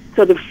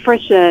sort of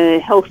fresher,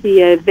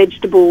 healthier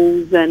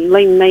vegetables and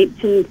lean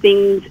meats and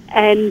things.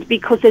 And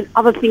because there's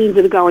other things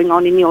that are going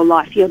on in your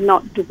life, you're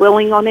not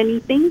dwelling on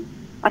anything.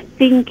 I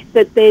think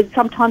that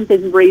sometimes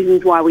there's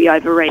reasons why we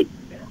overeat.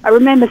 I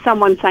remember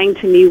someone saying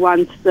to me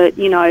once that,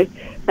 you know,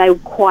 they were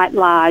quite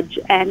large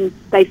and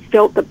they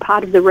felt that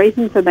part of the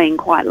reason for being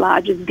quite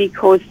large is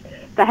because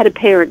they had a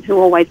parent who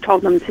always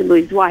told them to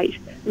lose weight.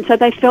 And so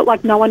they felt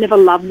like no one ever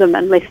loved them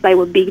unless they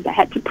were big. They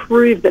had to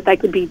prove that they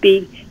could be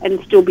big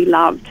and still be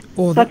loved.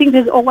 So I think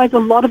there's always a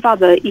lot of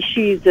other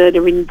issues that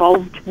are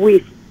involved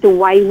with the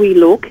way we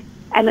look.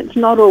 And it's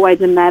not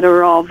always a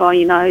matter of, I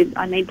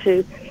need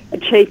to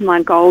achieve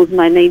my goals and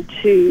I need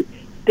to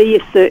be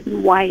a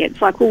certain way.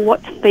 It's like, well,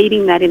 what's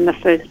feeding that in the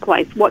first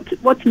place?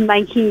 What's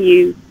making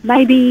you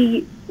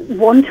maybe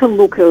want to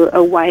look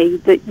a way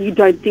that you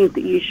don't think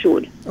that you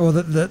should? Or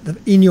that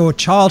in your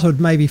childhood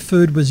maybe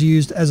food was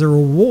used as a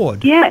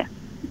reward. Yeah,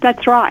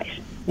 that's right.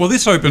 Well,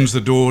 this opens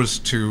the doors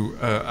to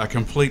a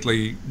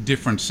completely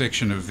different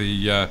section of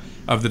the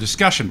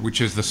discussion, which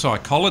is the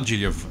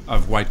psychology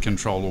of weight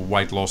control or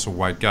weight loss or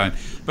weight gain.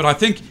 But I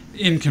think,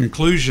 in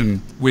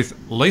conclusion, with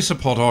Lisa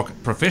Potok,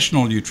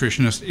 professional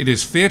nutritionist, it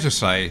is fair to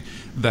say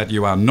that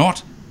you are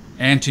not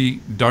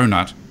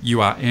anti-donut,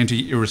 you are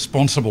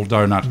anti-irresponsible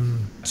donut.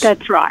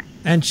 That's right.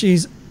 And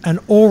she's an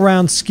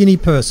all-round skinny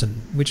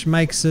person, which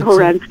makes it...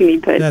 All-round skinny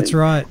person. That's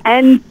right.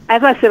 And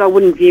as I said, I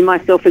wouldn't view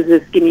myself as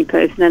a skinny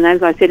person. And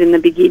as I said in the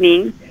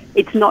beginning,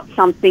 it's not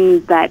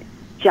something that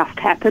just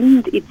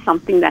happened. It's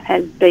something that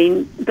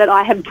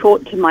I have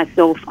taught to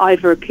myself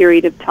over a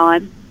period of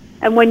time.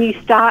 And when you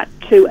start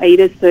to eat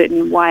a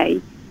certain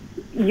way,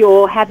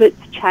 your habits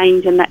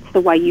change, and that's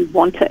the way you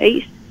want to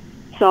eat.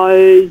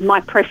 So my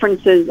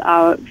preferences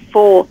are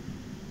for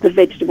the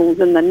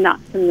vegetables and the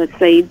nuts and the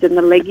seeds and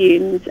the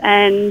legumes,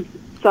 and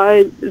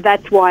so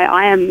that's why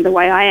I am the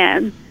way I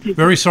am.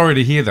 Very sorry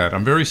to hear that.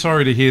 I'm very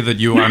sorry to hear that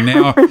you are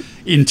now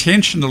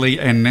intentionally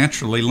and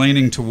naturally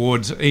leaning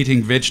towards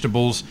eating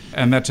vegetables,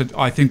 and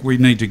I think we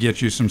need to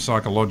get you some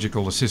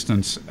psychological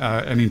assistance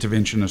and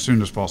intervention as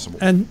soon as possible.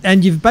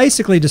 And you've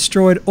basically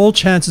destroyed all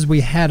chances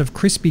we had of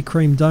Krispy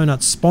Kreme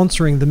donuts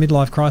sponsoring the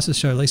Midlife Crisis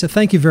Show, Lisa.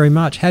 Thank you very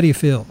much. How do you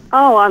feel?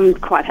 Oh, I'm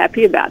quite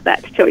happy about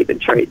that, to tell you the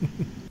truth.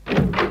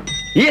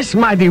 Yes,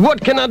 matey, what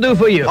can I do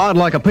for you? I'd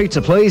like a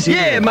pizza, please.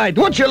 Yeah, mate,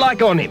 what you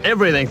like on it?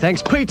 Everything,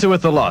 thanks. Pizza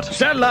with a lot.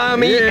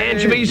 Salami,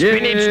 anchovies,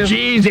 spinach,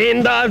 cheese,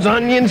 endives,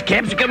 onions,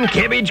 capsicum,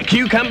 cabbage,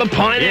 cucumber,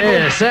 pineapple.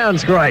 Yeah,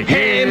 sounds great.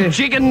 Ham,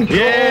 chicken,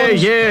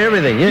 prawns. Yeah,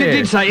 everything, yeah. You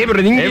did say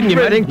everything, didn't you,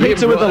 Everything, mate?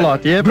 pizza with a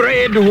lot, yeah.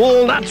 Bread,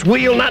 walnuts,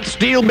 wheel nuts,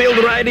 steel-built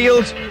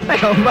radials.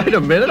 Hang on, wait a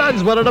minute. I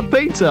just wanted a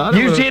pizza.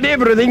 You said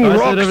everything. I said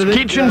Rocks, everything.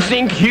 kitchen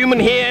sink, human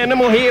hair,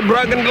 animal hair,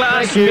 broken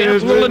glass,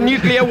 spoutful of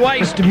nuclear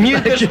waste,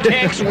 mucus,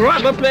 tax,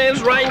 rubber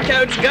plants,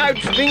 raincoats,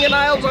 goats,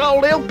 fingernails,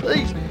 old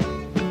LPs.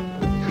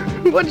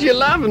 What you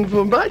laughing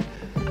for, mate?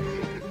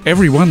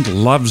 Everyone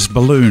loves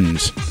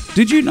balloons.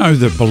 Did you know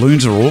that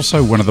balloons are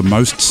also one of the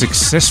most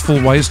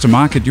successful ways to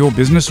market your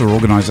business or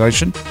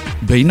organisation?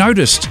 Be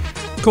noticed.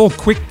 Call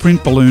Quick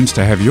Print Balloons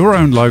to have your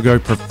own logo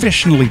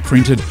professionally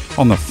printed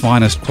on the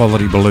finest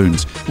quality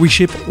balloons. We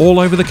ship all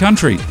over the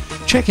country.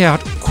 Check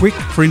out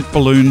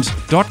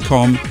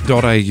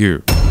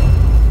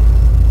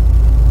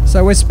quickprintballoons.com.au.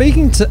 So we're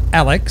speaking to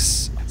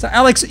Alex. So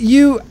Alex,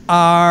 you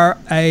are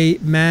a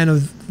man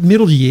of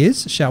middle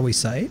years, shall we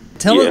say.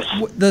 Tell us,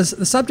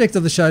 the subject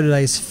of the show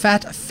today is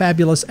fat,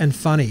 fabulous and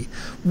funny.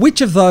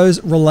 Which of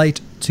those relate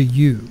to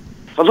you?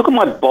 If I look at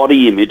my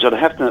body image, I'd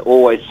have to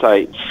always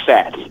say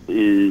fat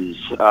is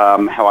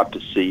how I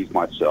perceive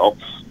myself.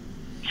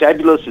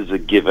 Fabulous is a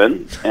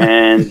given.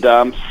 And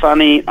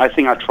funny, I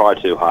think I try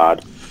too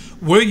hard.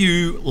 Were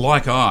you,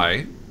 like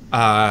I,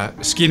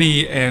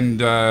 skinny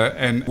and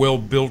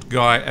well-built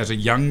guy as a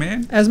young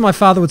man? As my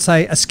father would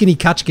say, a skinny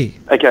kachki.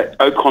 Okay,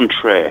 au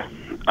contraire,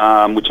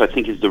 which I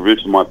think is the root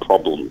of my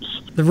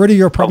problems. The root of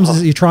your problems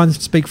is that you try and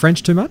speak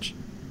French too much?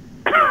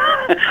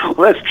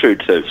 Well, that's true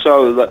too.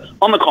 So,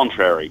 on the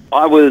contrary,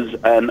 I was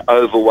an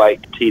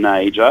overweight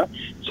teenager,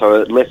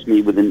 so it left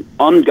me with an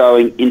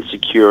ongoing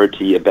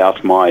insecurity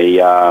about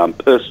my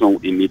personal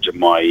image and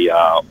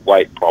my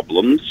weight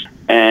problems.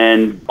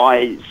 And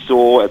I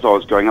saw, as I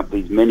was growing up,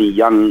 these many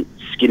young,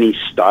 skinny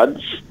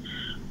studs,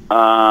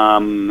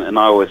 and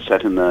I always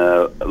sat in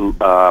the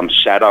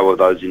shadow of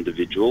those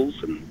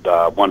individuals and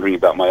wondering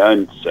about my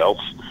own self.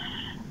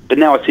 But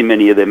now I see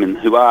many of them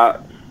who are,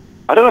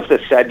 I don't know if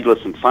they're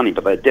fabulous and funny,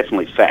 but they're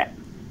definitely fat.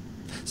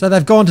 So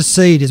they've gone to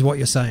seed, is what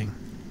you're saying?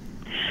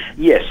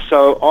 Yes,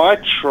 so I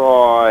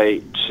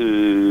try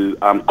to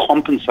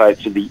compensate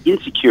for the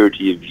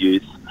insecurity of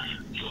youth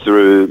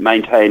through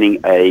maintaining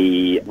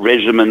a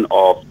regimen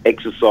of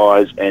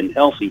exercise and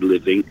healthy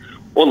living,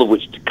 all of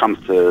which comes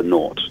to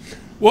naught.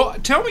 Well,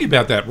 tell me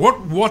about that.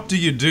 What do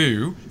you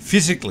do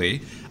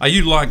physically? Are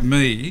you like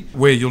me,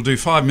 where you'll do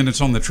 5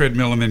 minutes on the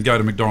treadmill and then go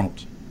to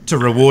McDonald's to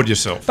reward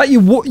yourself? But you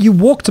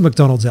walk to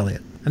McDonald's,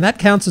 Elliot, and that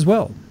counts as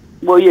well.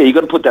 Well, yeah, you've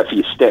got to put that for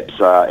your steps,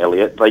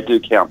 Elliot. They do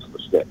count for the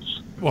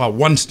steps. Well,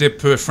 1 step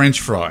per French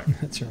fry.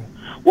 That's right.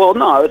 Well,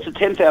 no, it's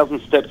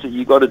 10,000 steps that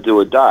you've got to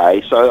do a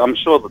day, so I'm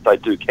sure that they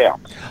do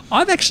count.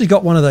 I've actually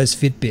got one of those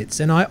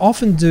Fitbits, and I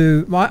often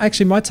do...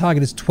 My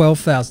target is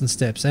 12,000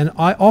 steps, and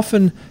I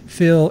often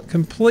feel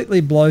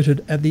completely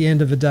bloated at the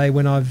end of a day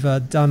when I've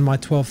done my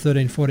 12,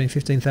 13, 14,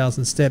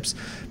 15,000 steps,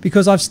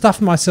 because I've stuffed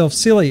myself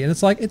silly, and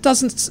it's like,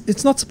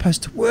 it's not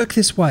supposed to work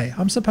this way.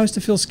 I'm supposed to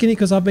feel skinny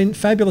because I've been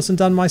fabulous and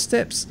done my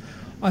steps.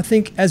 I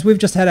think, as we've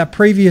just had our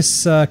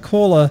previous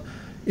caller...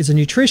 is a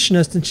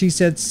nutritionist, and she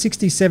said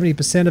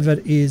 60-70% of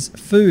it is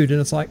food, and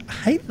it's like, I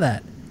hate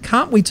that.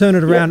 Can't we turn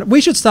it around? Yeah.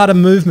 We should start a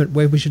movement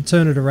where we should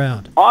turn it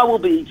around. I will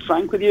be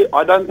frank with you,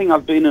 I don't think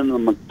I've been in a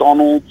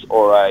McDonald's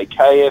or a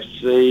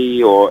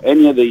KFC or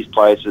any of these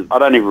places. I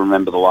don't even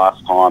remember the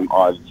last time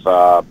I've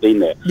been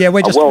there. Yeah,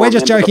 we're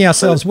just joking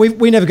ourselves.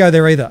 We never go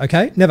there either,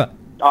 okay? Never.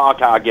 Oh,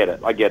 okay, I get it.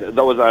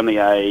 That was only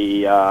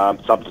a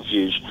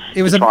subterfuge.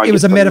 It was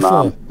a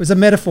metaphor. It was a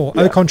metaphor,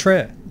 au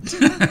contraire.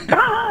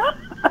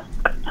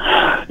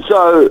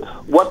 So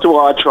what do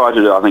I try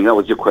to do? I think that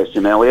was your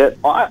question, Elliot.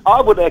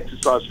 I would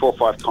exercise 4 or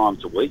 5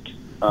 times a week.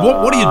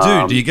 What do you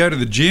do? Do you go to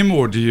the gym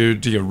or do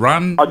you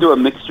run? I do a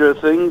mixture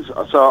of things.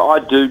 So I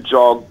do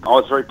jog. I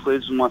was very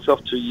pleased with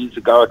myself. 2 years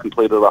ago, I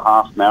completed a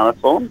half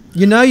marathon.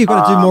 You know you've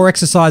got to do more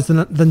exercise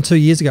than 2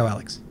 years ago,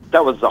 Alex.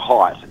 That was the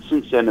height.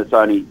 Since then, it's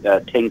only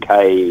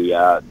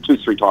 10K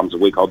 2-3 times a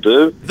week I'll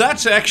do.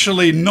 That's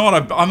actually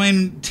not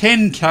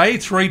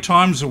 10K 3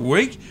 times a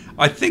week?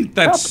 I think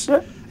that's...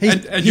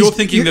 And you're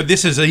thinking that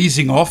this is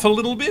easing off a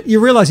little bit?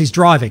 You realise he's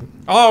driving.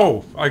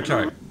 Oh,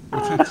 okay.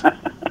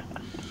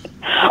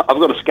 I've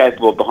got a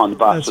skateboard behind the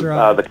bus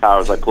of the car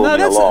as they pull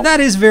me along. That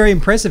is very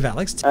impressive,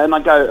 Alex. And I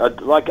go,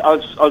 I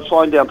was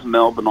flying down to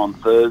Melbourne on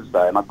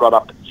Thursday, and I got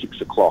up at 6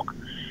 o'clock.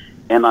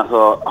 And I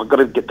thought, I've got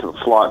to get to the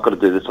flight, I've got to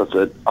do this. I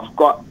said, I've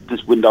got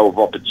this window of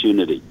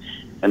opportunity.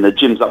 And the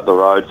gym's up the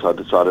road, so I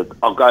decided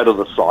I'll go to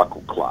the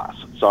cycle class.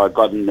 So I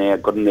got in there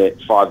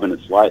 5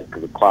 minutes late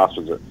because the class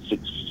was at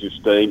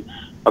 6:15.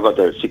 I got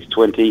there at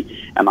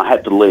 6:20, and I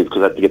had to leave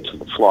because I had to get to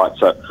the flight.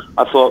 So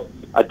I thought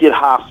I did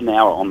half an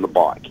hour on the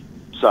bike.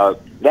 So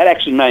that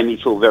actually made me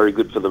feel very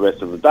good for the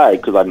rest of the day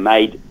because I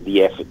made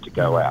the effort to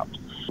go out.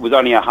 It was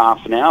only a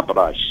half an hour, but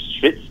I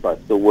schwitzed. I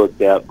still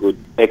worked out good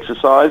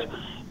exercise.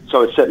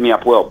 So it set me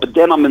up well. But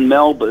then I'm in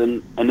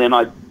Melbourne, and then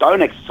I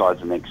don't exercise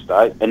the next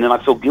day, and then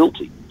I feel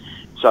guilty.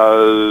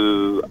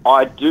 So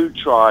I do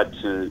try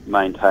to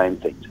maintain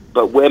things.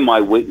 But where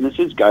my weakness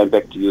is, going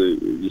back to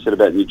you said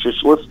about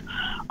nutritionists,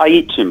 I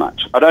eat too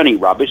much. I don't eat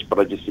rubbish, but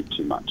I just eat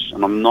too much,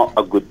 and I'm not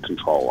a good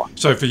controller.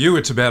 So for you,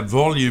 it's about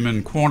volume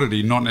and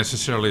quantity, not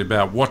necessarily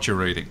about what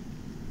you're eating.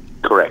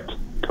 Correct,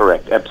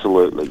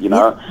 absolutely.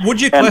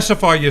 Would you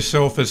classify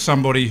yourself as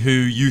somebody who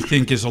you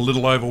think is a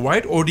little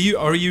overweight, or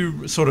are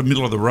you sort of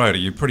middle of the road? Are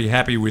you pretty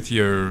happy with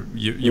your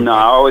No,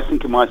 I always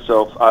think of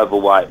myself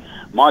overweight.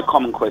 My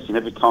common question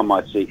every time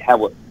I see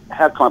how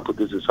can I put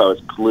this as so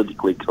it's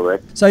politically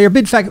correct? So you're a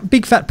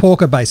big fat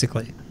porker,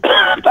 basically.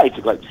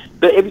 Basically.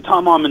 But every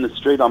time I'm in the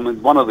street, I'm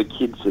with one of the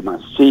kids and I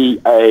see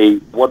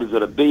a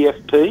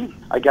BFP?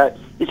 I go,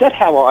 is that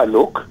how I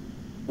look?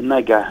 And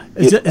they go...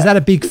 Is that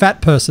a big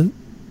fat person?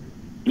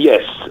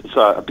 Yes.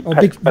 So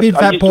big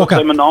fat porker.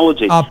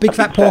 Terminology. Oh, big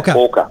fat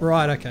porker.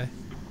 Right, okay.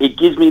 It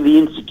gives me the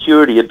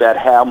insecurity about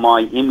how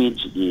my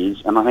image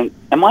is, and I think,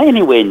 am I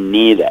anywhere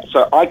near that?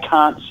 So I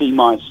can't see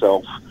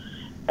myself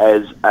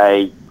as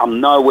I'm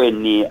nowhere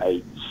near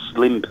a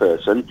slim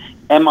person.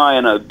 Am I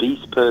an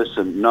obese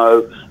person?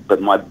 No,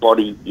 but my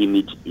body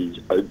image is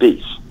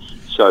obese.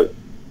 So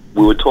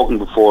we were talking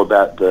before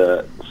about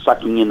the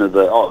sucking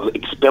into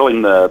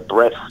expelling the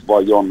breath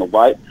while you're on the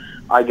weight.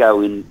 I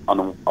go in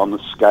on the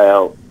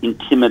scale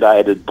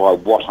intimidated by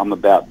what I'm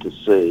about to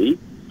see,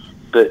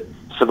 but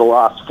for the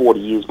last 40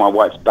 years, my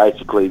weight's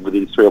basically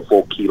within 3 or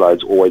 4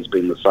 kilos, always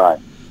been the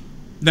same.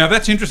 Now,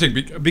 that's interesting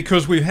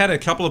because we've had a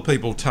couple of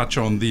people touch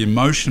on the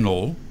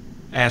emotional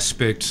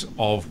aspects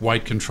of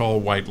weight control,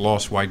 weight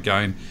loss, weight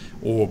gain,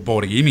 or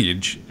body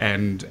image,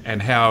 and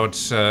how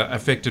it's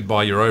affected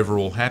by your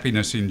overall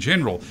happiness in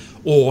general,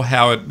 or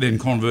how it then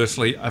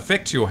conversely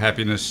affects your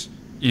happiness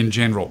in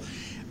general.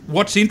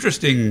 What's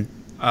interesting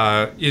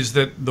is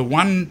that the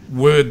one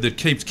word that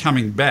keeps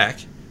coming back,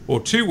 or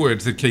 2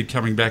 words that keep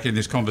coming back in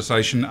this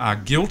conversation, are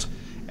guilt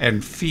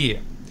and fear.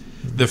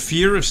 The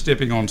fear of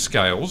stepping on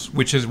scales,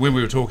 which is when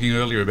we were talking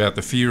earlier about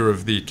the fear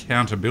of the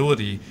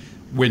accountability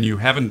when you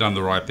haven't done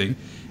the right thing,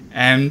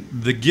 and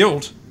the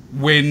guilt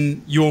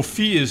when your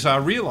fears are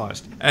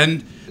realised.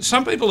 And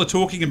some people are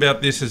talking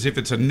about this as if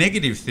it's a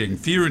negative thing,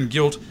 fear and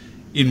guilt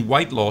in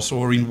weight loss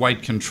or in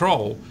weight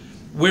control,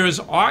 whereas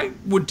I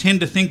would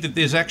tend to think that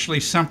there's actually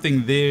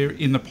something there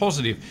in the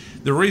positive.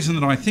 The reason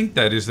that I think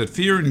that is that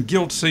fear and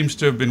guilt seems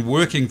to have been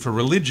working for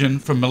religion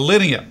for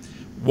millennia.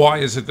 Why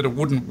is it that it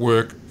wouldn't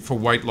work for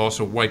weight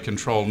loss or weight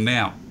control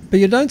now? But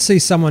you don't see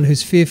someone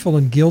who's fearful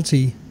and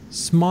guilty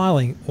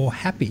smiling or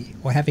happy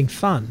or having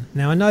fun.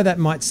 Now, I know that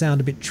might sound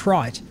a bit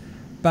trite,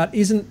 but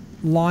isn't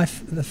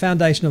life, the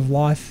foundation of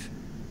life,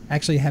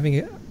 actually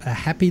having a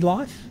happy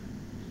life?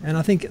 And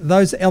I think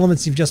those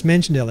elements you've just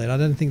mentioned, Elliot, I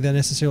don't think they're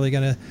necessarily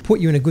going to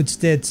put you in a good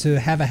stead to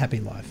have a happy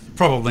life.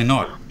 Probably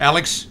not.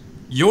 Alex,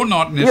 you're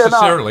not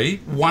necessarily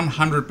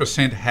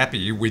 100%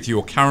 happy with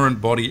your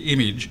current body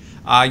image.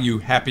 Are you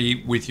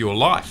happy with your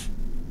life?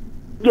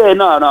 Yeah,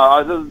 no.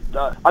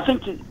 I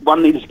think that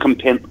one needs to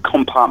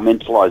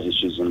compartmentalise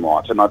issues in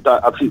life, and I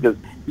think that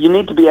you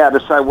need to be able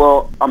to say,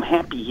 well, I'm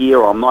happy here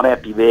or I'm not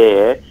happy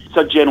there.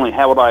 So generally,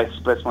 how would I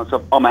express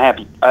myself? I'm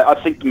happy. I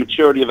think the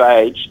maturity of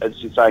age, as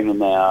you're saying in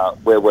now,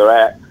 where we're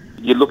at,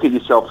 you look at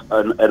yourself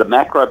at a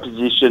macro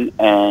position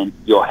and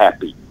you're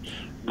happy.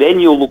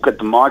 Then you'll look at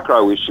the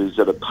micro issues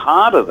that are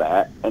part of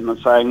that, and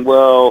I'm saying,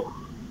 well,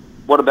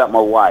 what about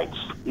my weight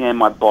and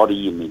my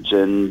body image,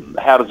 and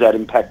how does that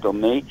impact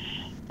on me?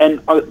 And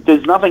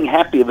there's nothing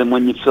happier than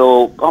when you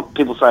feel,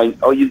 people saying,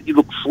 you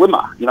look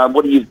slimmer.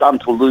 What have you done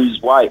to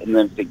lose weight? And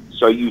then think,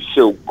 so you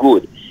feel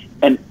good.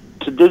 And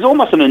there's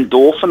almost an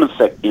endorphin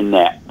effect in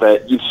that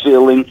you're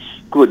feeling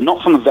good,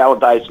 not from the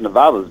validation of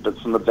others, but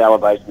from the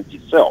validation of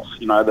yourself.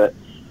 That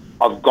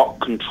I've got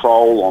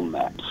control on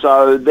that.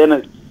 So then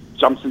it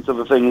jumps into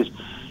the thing is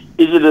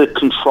it a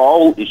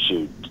control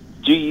issue?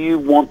 Do you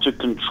want to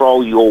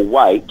control your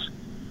weight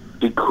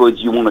because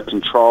you want to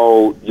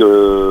control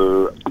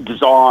your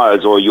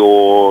desires or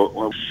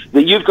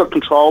that you've got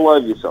control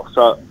over yourself?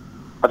 So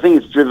I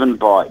think it's driven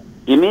by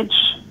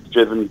image,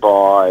 driven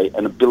by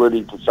an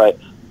ability to say,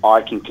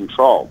 I can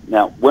control.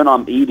 Now, when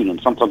I'm eating, and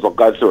sometimes I'll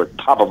go through a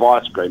tub of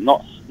ice cream,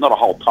 not a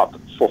whole tub,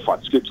 but 4 or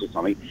 5 scoops or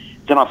something,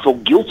 then I feel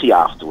guilty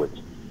afterwards.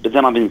 But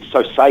then I've been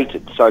so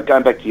sated. So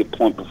going back to your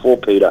point before,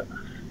 Peter,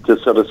 to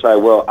sort of say,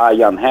 well, are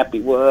you unhappy?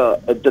 Well,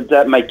 does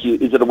that make you,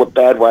 is it a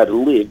bad way to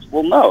live?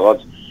 Well, no,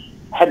 I've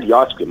had the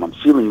ice cream, I'm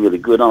feeling really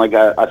good, and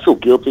I feel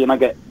guilty, and I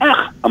go,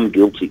 I'm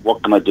guilty.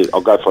 What can I do?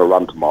 I'll go for a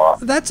run tomorrow.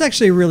 That's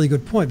actually a really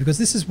good point, because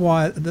this is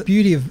why the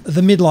beauty of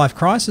the Midlife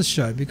Crisis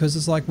show, because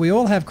it's like we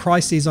all have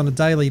crises on a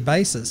daily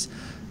basis.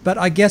 But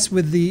I guess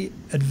with the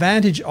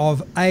advantage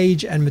of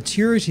age and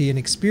maturity and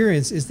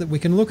experience is that we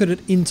can look at it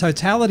in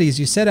totality, as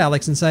you said,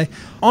 Alex, and say,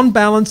 on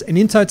balance and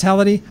in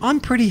totality, I'm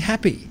pretty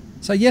happy.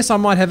 So yes, I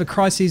might have a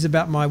crisis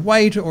about my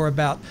weight or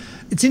about...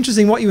 It's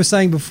interesting what you were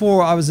saying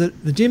before. I was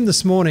at the gym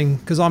this morning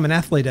because I'm an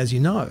athlete, as you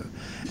know.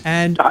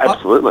 And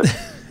absolutely.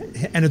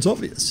 And it's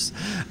obvious.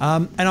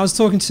 And I was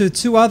talking to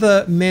 2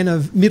 other men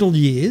of middle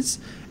years,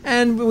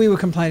 and we were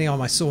complaining,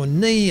 my sore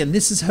knee, and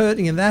this is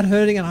hurting and that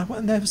hurting.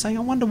 And they were saying,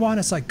 I wonder why. And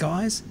it's like,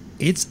 guys,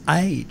 it's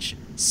age.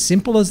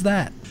 Simple as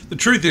that. The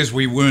truth is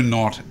we were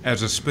not,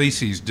 as a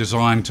species,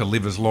 designed to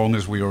live as long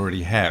as we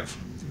already have.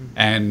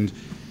 And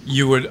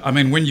you would,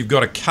 when you've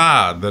got a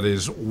car that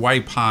is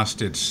way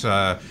past its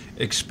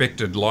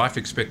expected life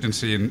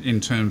expectancy in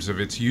terms of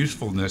its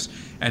usefulness,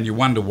 and you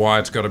wonder why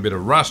it's got a bit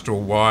of rust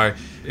or why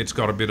it's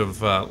got a bit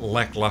of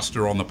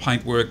lackluster on the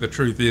paintwork, the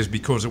truth is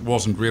because it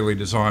wasn't really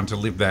designed to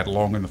live that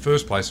long in the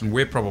first place, and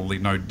we're probably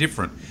no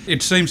different.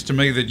 It seems to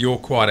me that you're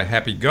quite a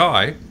happy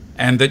guy,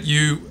 and that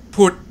you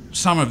put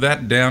some of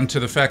that down to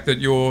the fact that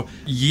your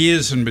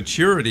years and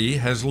maturity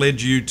has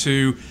led you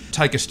to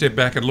take a step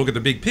back and look at the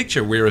big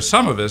picture, whereas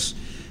some of us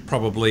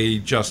probably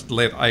just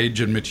let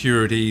age and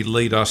maturity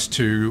lead us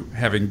to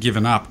having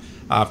given up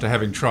after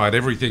having tried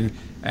everything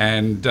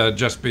and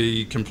just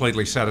be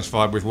completely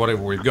satisfied with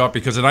whatever we've got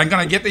because it ain't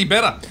going to get any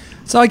better.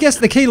 So I guess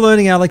the key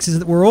learning, Alex, is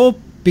that we're all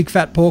big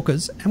fat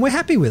porkers and we're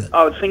happy with it.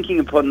 I was thinking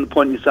upon the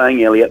point you're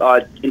saying, Elliot.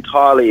 I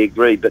entirely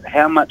agree, but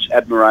how much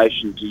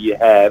admiration do you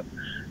have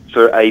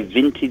for a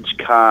vintage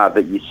car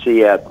that you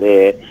see out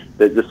there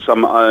that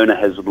some owner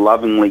has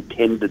lovingly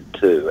tended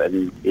to,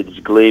 and it's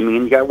gleaming,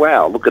 and you go,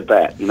 wow, look at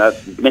that.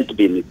 It's meant to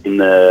be in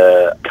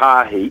the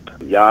car heap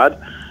yard,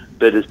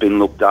 but it's been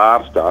looked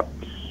after.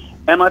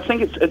 And I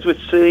think it's as we're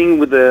seeing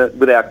with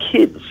our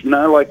kids,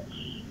 like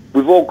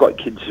we've all got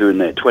kids who are in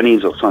their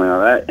 20s or something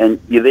like that, and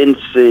you then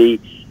see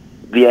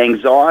the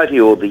anxiety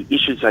or the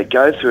issues they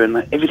go through,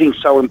 and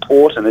everything's so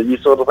important, and you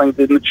sort of think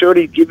the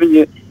maturity given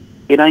you,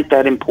 it ain't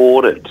that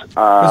important.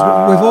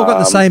 Because we've all got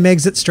the same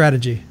exit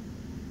strategy.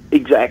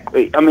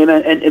 Exactly. And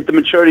the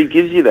maturity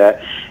gives you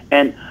that.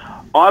 And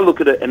I look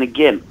at it, and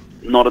again,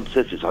 not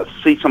obsessive. I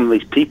see some of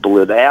these people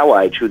at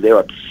our age who they're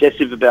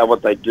obsessive about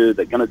what they do.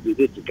 They're going to do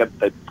this.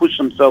 They push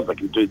themselves. They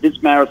can do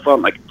this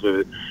marathon. They can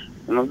do...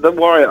 And I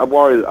worry,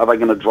 are they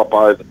going to drop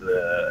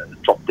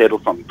dead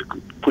or something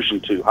because pushing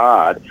too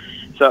hard?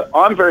 So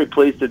I'm very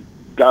pleased to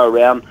go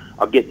around.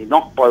 I get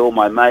knocked by all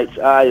my mates.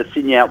 You're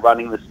sitting you out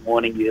running this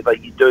morning. You're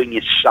doing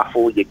your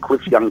shuffle, your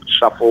Cliff Young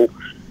shuffle.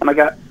 And I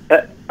go,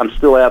 I'm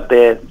still out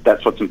there.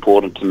 That's what's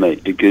important to me,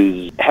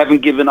 because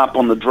haven't given up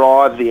on the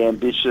drive, the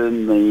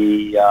ambition,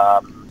 the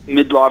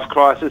midlife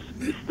crisis.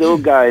 You're still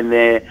going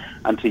there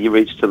until you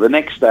reach to the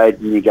next stage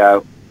and you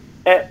go,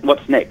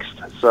 what's next?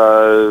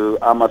 So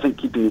I think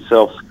keeping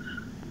yourself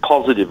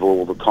positive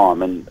all the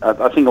time. And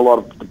I think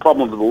the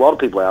problem with a lot of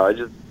people our age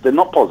is they're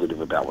not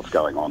positive about what's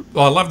going on.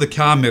 Well, I love the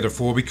car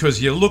metaphor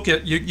because you look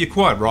at, you're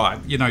quite right.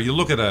 You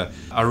look at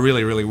a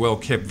really, really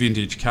well-kept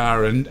vintage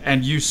car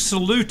and you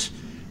salute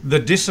the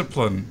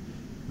discipline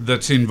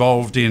that's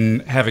involved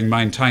in having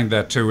maintained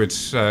that to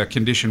its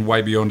condition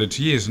way beyond its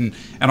years. And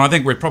I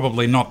think we're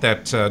probably not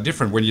that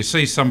different. When you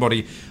see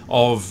somebody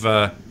of,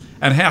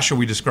 and how shall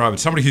we describe it,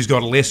 somebody who's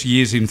got less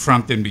years in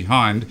front than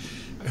behind,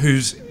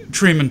 who's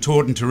trim and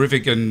taut and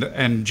terrific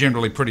and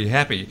generally pretty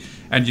happy,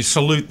 and you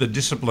salute the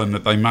discipline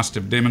that they must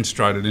have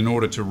demonstrated in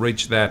order to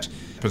reach that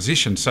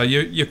position. So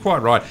you're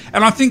quite right.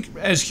 And I think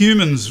as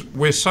humans,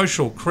 we're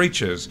social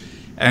creatures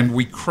and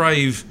we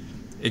crave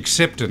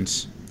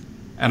acceptance.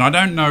 And I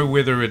don't know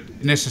whether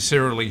it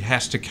necessarily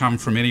has to come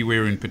from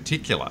anywhere in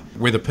particular,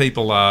 whether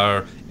people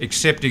are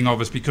accepting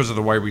of us because of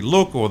the way we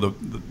look or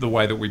the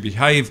way that we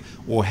behave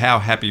or how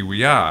happy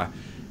we are.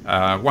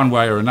 One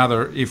way or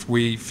another, if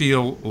we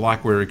feel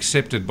like we're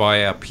accepted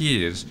by our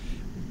peers,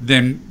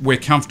 then we're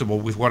comfortable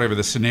with whatever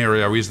the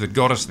scenario is that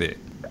got us there.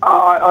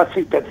 I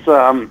think that's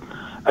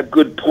a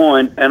good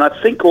point. And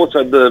I think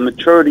also the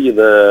maturity of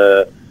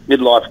the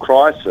midlife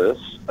crisis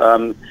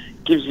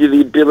gives you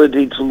the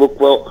ability to look,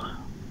 well,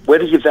 where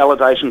does your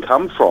validation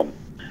come from?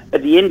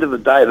 at the end of the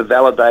day, the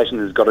validation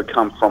has got to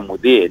come from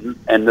within,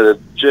 and the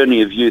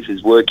journey of youth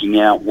is working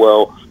out,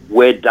 well,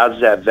 where does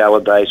that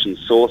validation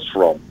source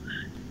from?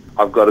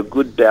 I've got a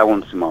good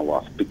balance in my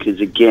life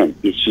because, again,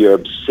 if you're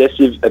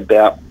obsessive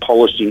about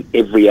polishing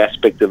every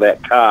aspect of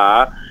that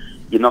car,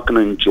 you're not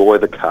going to enjoy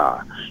the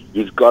car.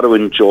 You've got to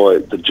enjoy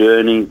the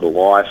journey, the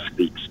life,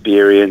 the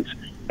experience,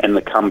 and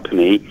the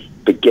company,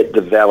 but get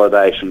the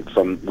validation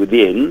from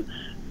within.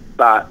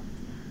 But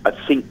I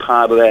think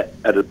part of that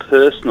at a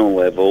personal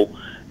level,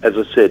 as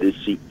I said, is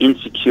the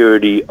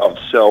insecurity of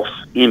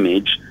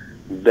self-image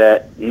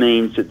that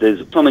means that there's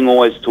something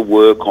always to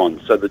work on.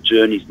 So the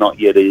journey's not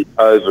yet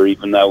over,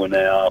 even though we're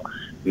now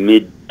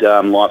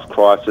mid-life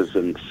crisis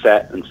and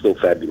fat and still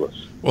fabulous.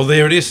 Well,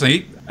 there it is,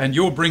 see, and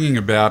you're bringing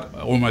about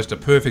almost a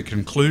perfect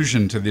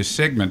conclusion to this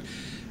segment,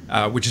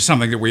 which is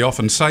something that we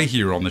often say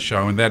here on the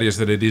show, and that is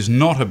that it is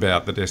not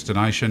about the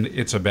destination,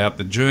 it's about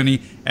the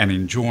journey and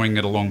enjoying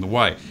it along the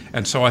way.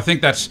 And so I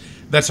think that's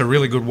a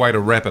really good way to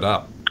wrap it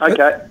up.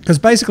 Okay. Because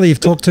basically you've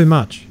talked too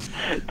much.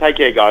 Take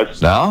care,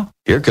 guys. Now,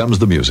 here comes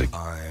the music.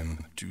 I'm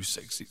too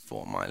sexy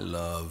for my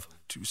love,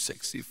 too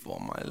sexy for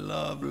my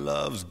love,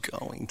 love's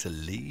going to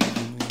leave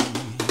me.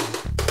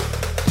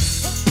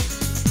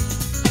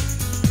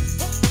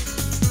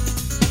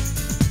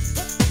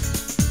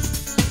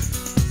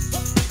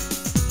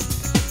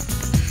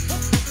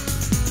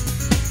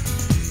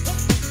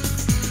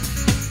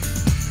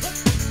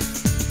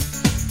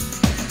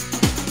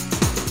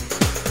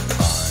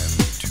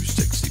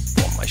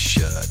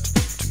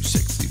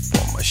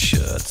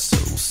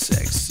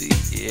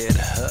 It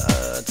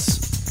hurts,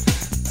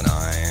 and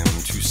I'm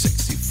too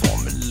sexy for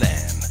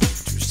Milan,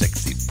 too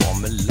sexy for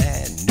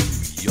Milan,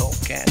 New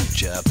York and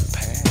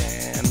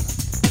Japan.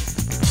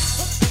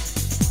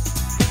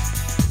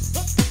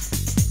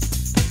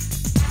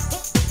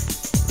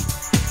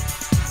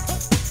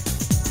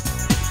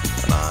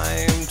 And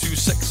I'm too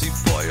sexy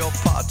for your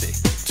party,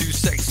 too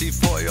sexy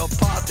for your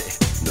party,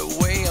 the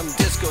way I'm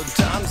disco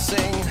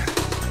dancing.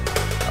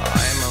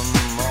 I'm a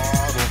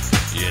model,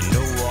 you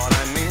know what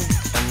I mean,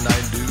 and I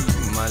do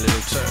my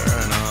little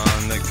turn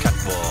on the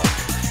catwalk,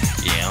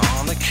 yeah,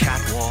 on the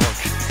catwalk,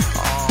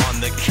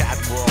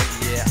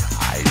 yeah,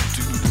 I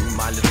do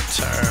my little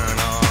turn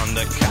on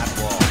the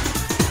catwalk.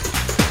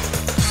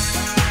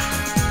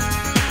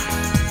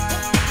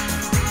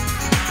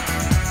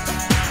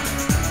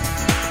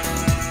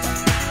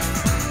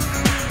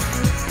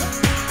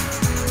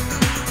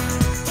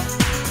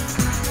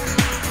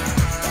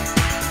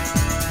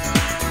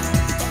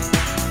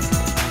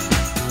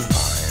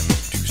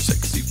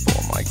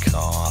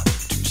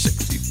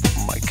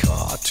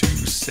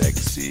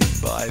 Sexy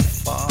by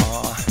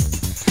far,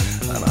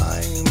 and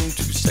I'm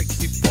too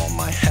sexy for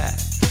my hat,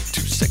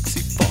 too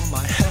sexy for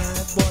my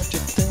hat. What you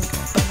think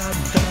about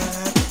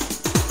that?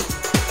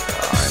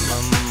 I'm a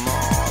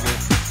model,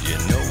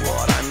 you know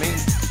what I mean,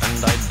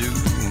 and I do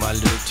my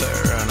little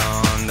turn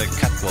on the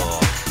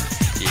catwalk,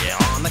 yeah,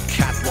 on the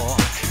catwalk,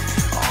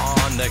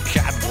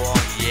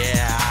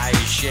 yeah, I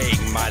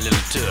shake my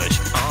little touch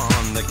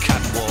on the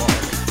catwalk.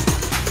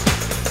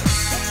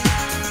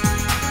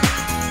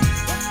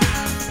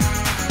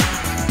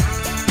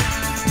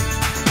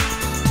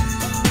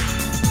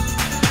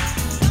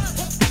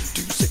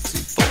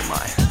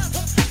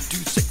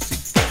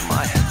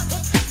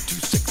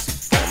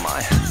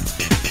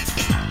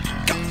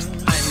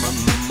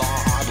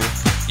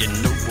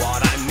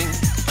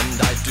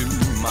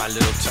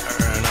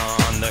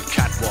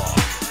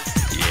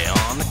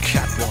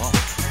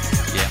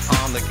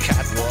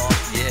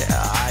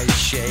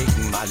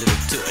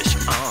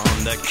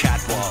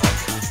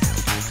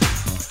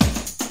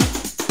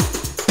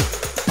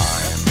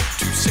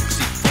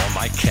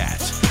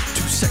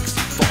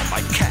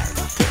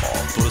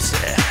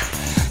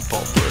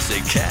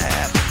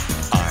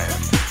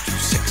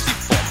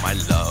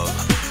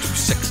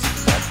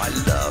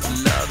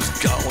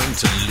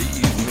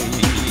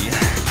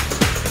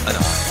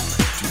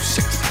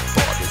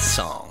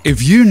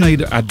 If you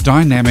need a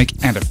dynamic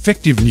and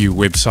effective new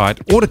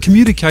website or to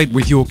communicate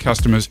with your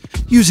customers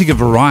using a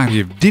variety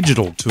of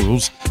digital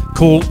tools,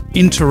 call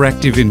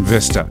Interactive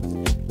Investor.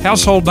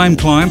 Household name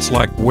clients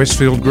like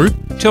Westfield Group,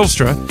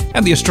 Telstra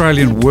and the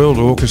Australian World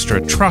Orchestra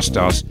trust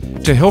us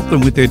to help them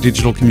with their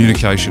digital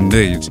communication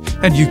needs,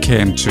 and you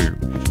can too.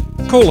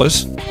 Call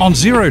us on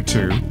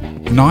 02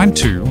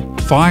 92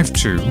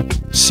 52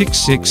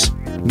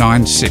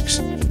 6696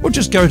 or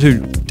just go to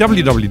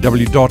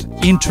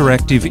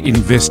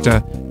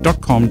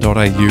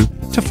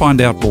www.interactiveinvestor.com.au to find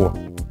out more.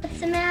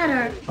 What's the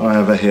matter? I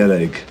have a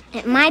headache.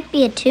 It might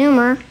be a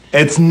tumor.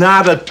 It's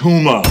not a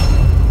tumor.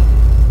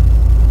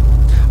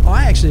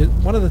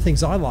 One of the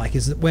things I like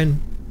is that when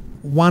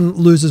one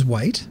loses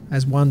weight,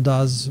 as one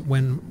does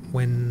when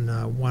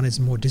one is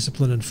more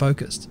disciplined and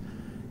focused,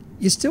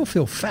 you still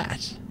feel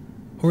fat.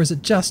 Or is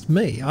it just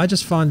me? I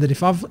just find that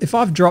if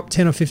I've dropped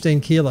 10 or 15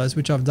 kilos,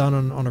 which I've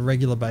done on a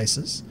regular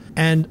basis,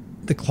 and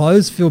the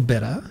clothes feel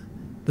better,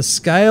 the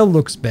scale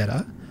looks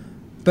better,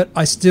 but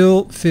I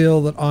still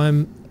feel that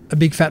I'm a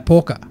big fat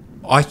porker.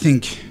 I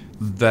think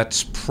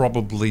that's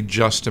probably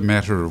just a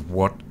matter of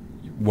what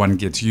one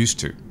gets used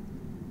to.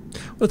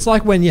 Well, it's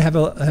like when you have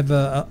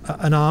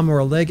an arm or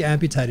a leg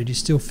amputated, you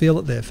still feel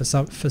it there for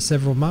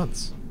several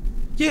months.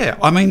 Yeah,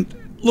 I mean,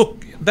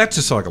 look, that's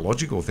a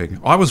psychological thing.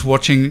 I was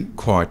watching,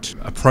 quite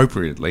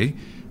appropriately,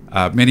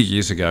 many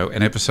years ago,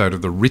 an episode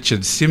of the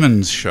Richard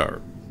Simmons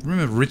show.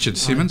 Remember Richard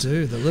Simmons? I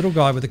do, the little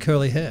guy with the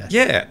curly hair.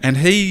 Yeah, and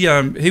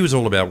he was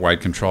all about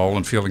weight control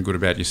and feeling good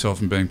about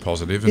yourself and being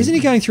positive. Isn't he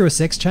going through a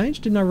sex change?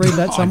 Didn't I read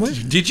that somewhere?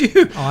 Did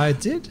you? I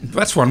did.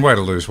 That's one way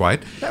to lose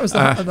weight. That was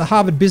the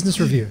Harvard Business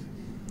Review.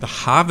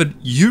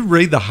 You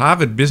read the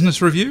Harvard Business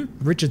Review?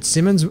 Richard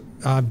Simmons,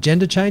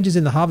 gender changes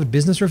in the Harvard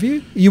Business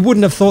Review? You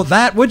wouldn't have thought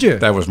that, would you?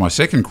 That was my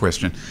second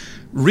question.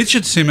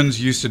 Richard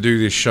Simmons used to do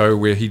this show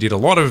where he did a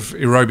lot of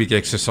aerobic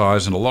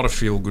exercise and a lot of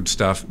feel-good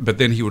stuff, but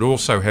then he would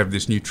also have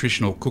this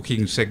nutritional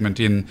cooking segment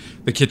in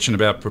the kitchen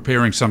about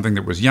preparing something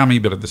that was yummy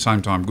but at the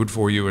same time good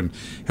for you and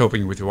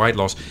helping you with your weight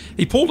loss.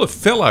 He pulled a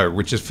fellow,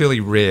 which is fairly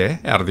rare,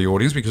 out of the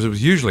audience because it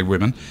was usually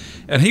women,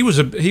 and he was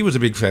a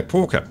big fat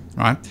porker,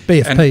 right?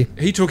 BFP. And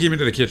he took him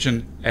into the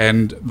kitchen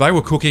and they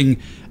were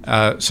cooking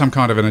some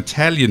kind of an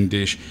Italian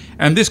dish,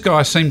 and this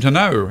guy seemed to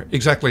know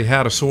exactly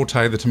how to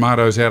saute the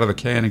tomatoes out of the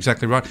can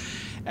exactly right.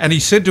 And he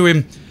said to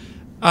him,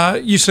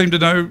 you seem to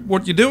know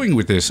what you're doing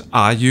with this.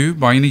 Are you,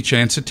 by any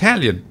chance,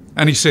 Italian?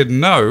 And he said,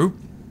 no,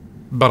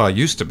 but I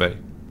used to be,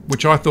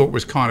 which I thought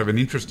was kind of an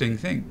interesting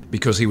thing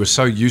because he was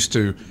so used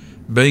to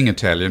being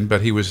Italian,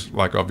 but he was,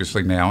 like,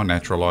 obviously now a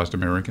naturalised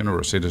American or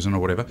a citizen or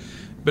whatever.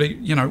 But,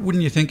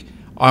 wouldn't you think,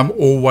 I'm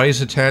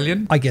always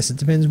Italian? I guess it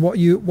depends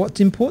what's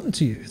important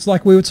to you. It's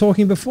like we were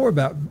talking before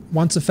about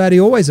once a fatty,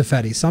 always a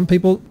fatty. Some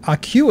people are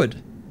cured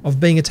of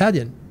being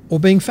Italian or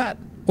being fat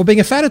or being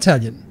a fat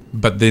Italian.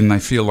 But then they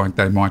feel like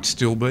they might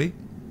still be,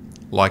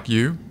 like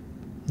you,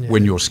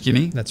 when you're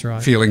skinny. That's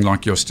right. Feeling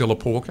like you're still a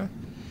porker.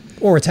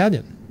 Or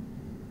Italian.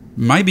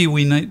 Maybe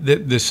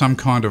there's some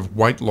kind of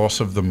weight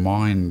loss of the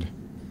mind.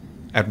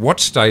 At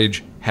what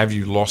stage have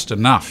you lost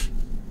enough?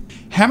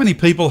 How many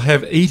people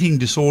have eating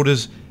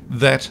disorders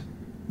that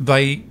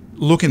they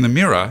look in the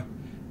mirror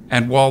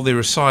and while they're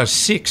a size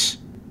 6,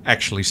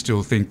 actually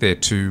still think they're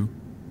too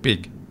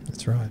big?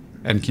 That's right.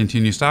 And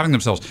continue starving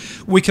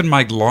themselves. We can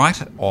make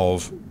light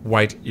of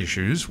weight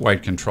issues,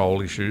 weight control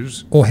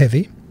issues. Or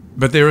heavy.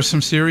 But there are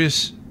some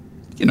serious,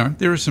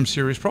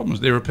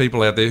 problems. There are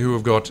people out there who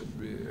have got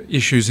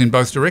issues in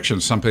both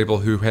directions. Some people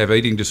who have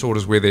eating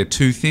disorders where they're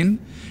too thin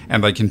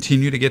and they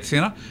continue to get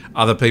thinner.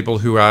 Other people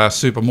who are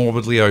super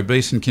morbidly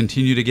obese and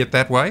continue to get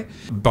that way.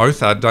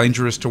 Both are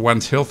dangerous to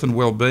one's health and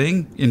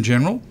well-being in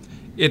general.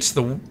 It's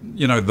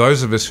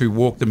those of us who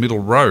walk the middle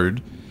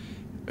road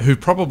who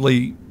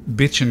probably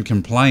bitch and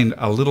complain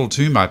a little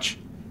too much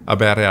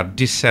about our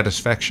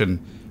dissatisfaction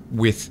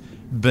with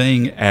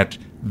being at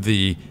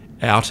the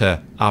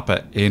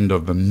upper end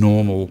of the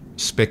normal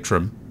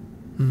spectrum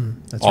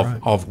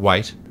of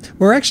weight.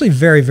 We're actually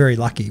very, very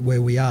lucky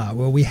where we are,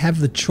 where we have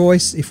the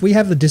choice. If we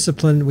have the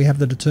discipline, we have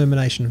the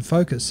determination and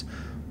focus,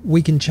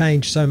 we can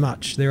change so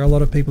much. There are a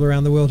lot of people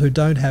around the world who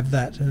don't have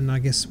that, and I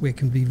guess we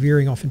can be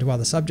veering off into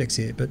other subjects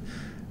here. But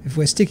if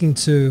we're sticking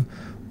to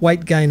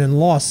weight gain and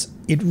loss,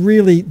 it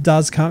really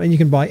does come, and you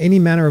can buy any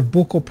manner of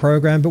book or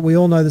program, but we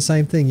all know the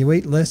same thing. You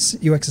eat less,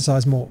 you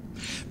exercise more.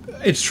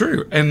 It's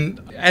true.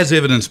 And as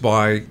evidenced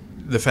by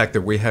the fact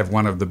that we have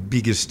one of the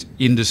biggest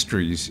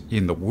industries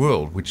in the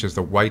world, which is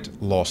the weight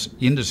loss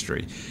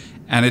industry.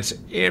 And it's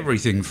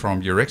everything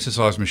from your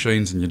exercise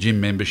machines and your gym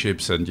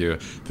memberships and your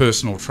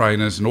personal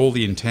trainers and all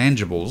the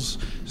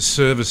intangibles,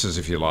 services,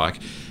 if you like.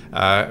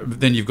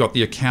 Then you've got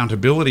the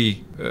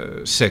accountability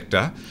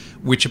sector,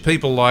 which are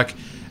people like,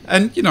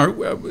 and,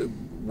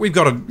 we've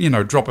got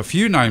to, drop a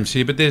few names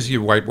here, but there's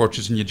your Weight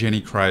Watchers and your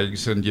Jenny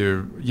Craigs and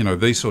your,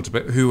 these sorts of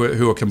people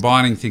who are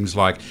combining things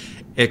like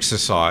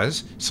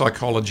exercise,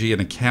 psychology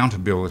and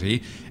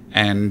accountability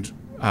and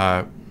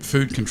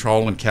food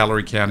control and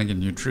calorie counting and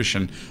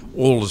nutrition,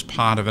 all as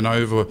part of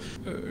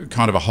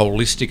kind of a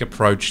holistic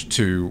approach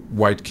to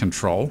weight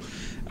control.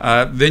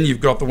 Then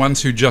you've got the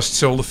ones who just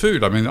sell the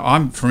food. I mean,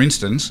 I'm, for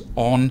instance,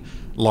 on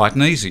Light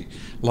and Easy.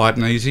 Light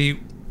and Easy,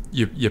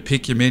 you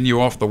pick your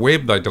menu off the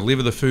web, they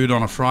deliver the food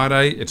on a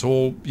Friday, it's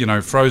all,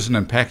 frozen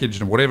and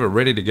packaged and whatever,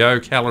 ready to go,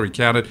 calorie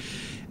counted.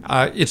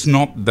 It's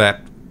not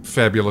that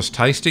fabulous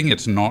tasting,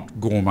 it's not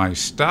gourmet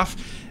stuff,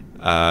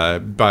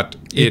 but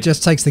it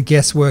just takes the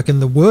guesswork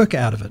and the work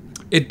out of it.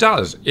 It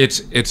does.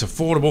 It's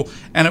affordable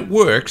and it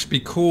works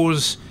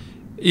because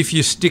if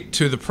you stick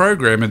to the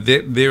program, and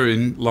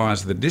therein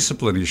lies the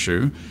discipline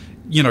issue,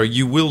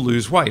 you will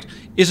lose weight.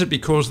 Is it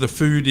because the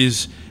food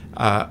is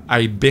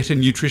a better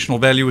nutritional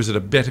value? Is it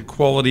a better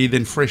quality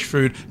than fresh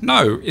food?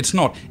 No, it's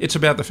not. It's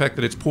about the fact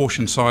that it's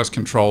portion size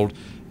controlled,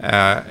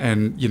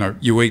 and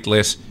you eat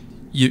less,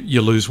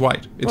 you lose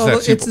weight. It's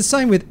that simple. It's the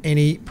same with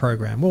any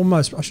program. Well,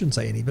 I shouldn't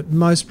say any, but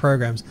most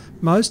programs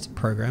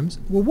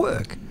will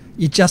work.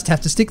 You just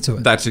have to stick to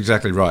it. That's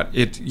exactly right.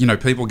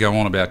 People go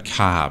on about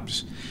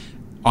carbs.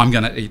 I'm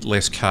going to eat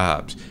less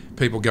carbs.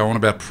 People go on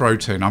about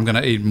protein. I'm going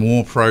to eat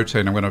more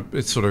protein. I'm going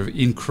to sort of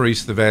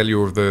increase the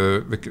value of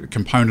the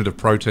component of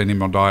protein in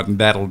my diet, and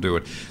that'll do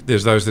it.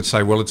 There's those that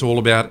say, well, it's all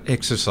about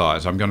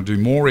exercise. I'm going to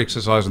do more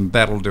exercise and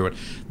that'll do it.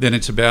 Then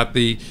it's about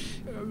the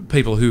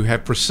people who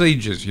have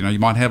procedures. You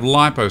might have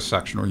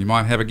liposuction or you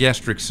might have a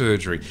gastric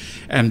surgery,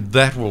 and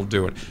that will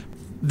do it.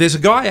 There's a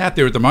guy out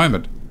there at the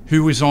moment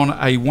who is on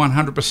a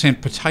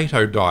 100%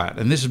 potato diet,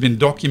 and this has been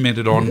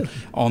documented on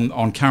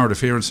Current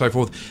Affair and so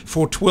forth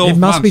for 12 months. It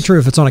must be true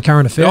if it's on a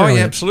Current Affair. Oh,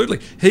 yeah,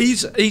 absolutely.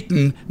 He's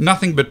eaten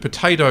nothing but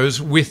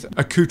potatoes with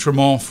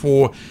accoutrement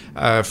for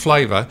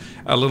flavour,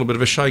 a little bit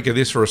of a shake of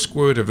this or a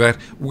squirt of that,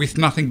 with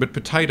nothing but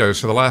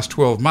potatoes for the last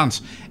 12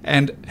 months.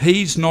 And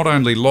he's not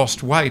only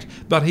lost weight,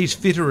 but he's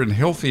fitter and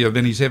healthier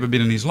than he's ever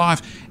been in his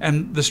life.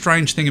 And the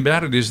strange thing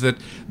about it is that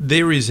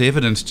there is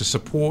evidence to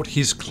support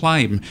his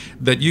claim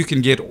that you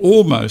can get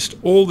almost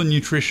all the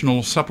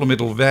nutritional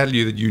supplemental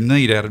value that you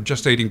need out of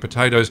just eating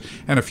potatoes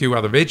and a few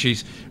other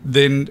veggies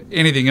than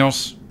anything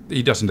else.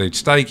 He doesn't eat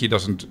steak, he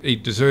doesn't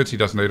eat desserts, he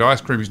doesn't eat ice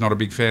cream, he's not a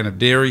big fan of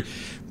dairy,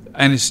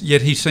 and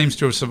yet he seems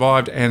to have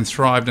survived and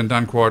thrived and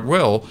done quite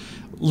well,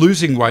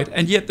 losing weight.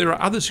 And yet there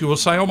are others who will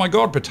say, oh my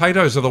God,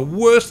 potatoes are the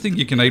worst thing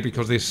you can eat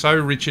because they're so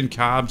rich in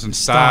carbs and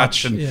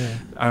starch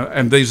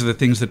and these are the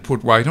things that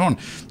put weight on.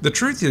 The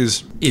truth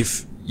is,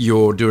 if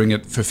you're doing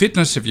it for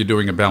fitness, if you're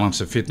doing a balance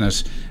of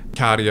fitness,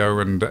 cardio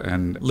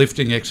and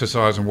lifting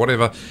exercise and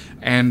whatever,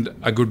 and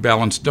a good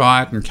balanced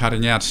diet and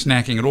cutting out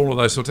snacking and all of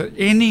those sorts of,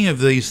 any of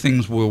these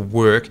things will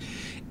work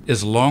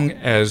as long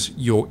as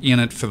you're in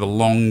it for the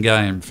long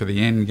game, for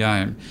the end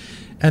game.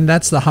 And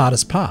that's the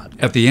hardest part.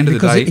 At the end of the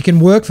day, because it can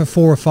work for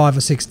 4 or 5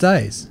 or 6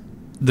 days.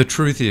 The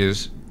truth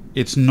is,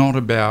 it's not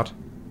about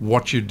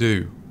what you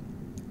do.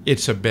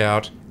 It's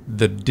about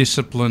the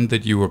discipline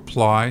that you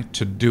apply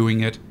to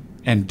doing it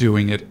and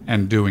doing it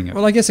and doing it.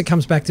 Well, I guess it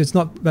comes back to, it's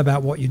not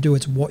about what you do,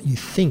 it's what you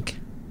think.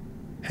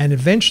 And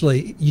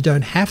eventually you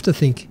don't have to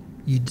think,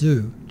 you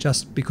do,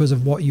 just because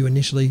of what you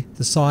initially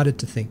decided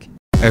to think.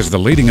 As the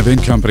leading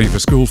event company for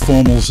school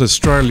formals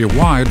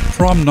Australia-wide,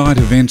 Prom Night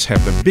Events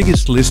have the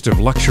biggest list of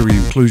luxury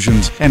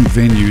inclusions and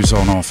venues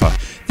on offer.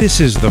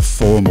 This is the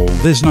formal.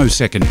 There's no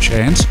second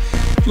chance.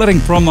 Letting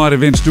Prom Night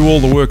Events do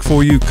all the work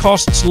for you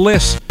costs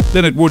less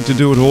than it would to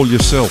do it all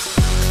yourself.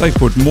 They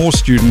put more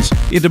students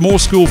into more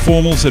school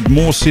formals at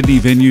more Sydney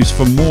venues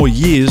for more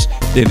years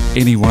than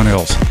anyone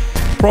else.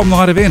 Prom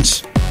Night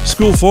Events.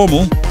 School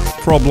formal,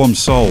 problem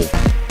solved.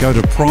 Go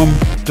to prom.com.au.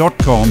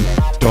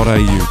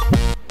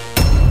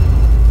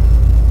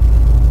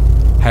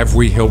 Have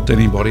we helped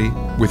anybody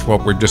with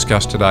what we've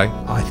discussed today?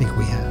 I think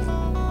we have.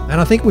 And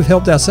I think we've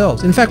helped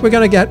ourselves. In fact, we're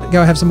going to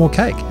go have some more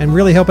cake and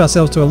really help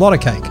ourselves to a lot of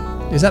cake.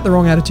 Is that the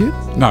wrong attitude?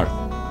 No.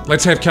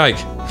 Let's have cake.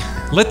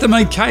 Let them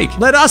eat cake.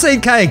 Let us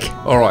eat cake.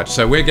 All right,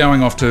 so we're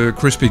going off to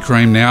Krispy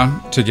Kreme now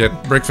to get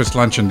breakfast,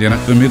 lunch and dinner.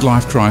 The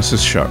Midlife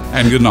Crisis Show.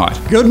 And good night.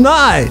 Good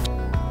night.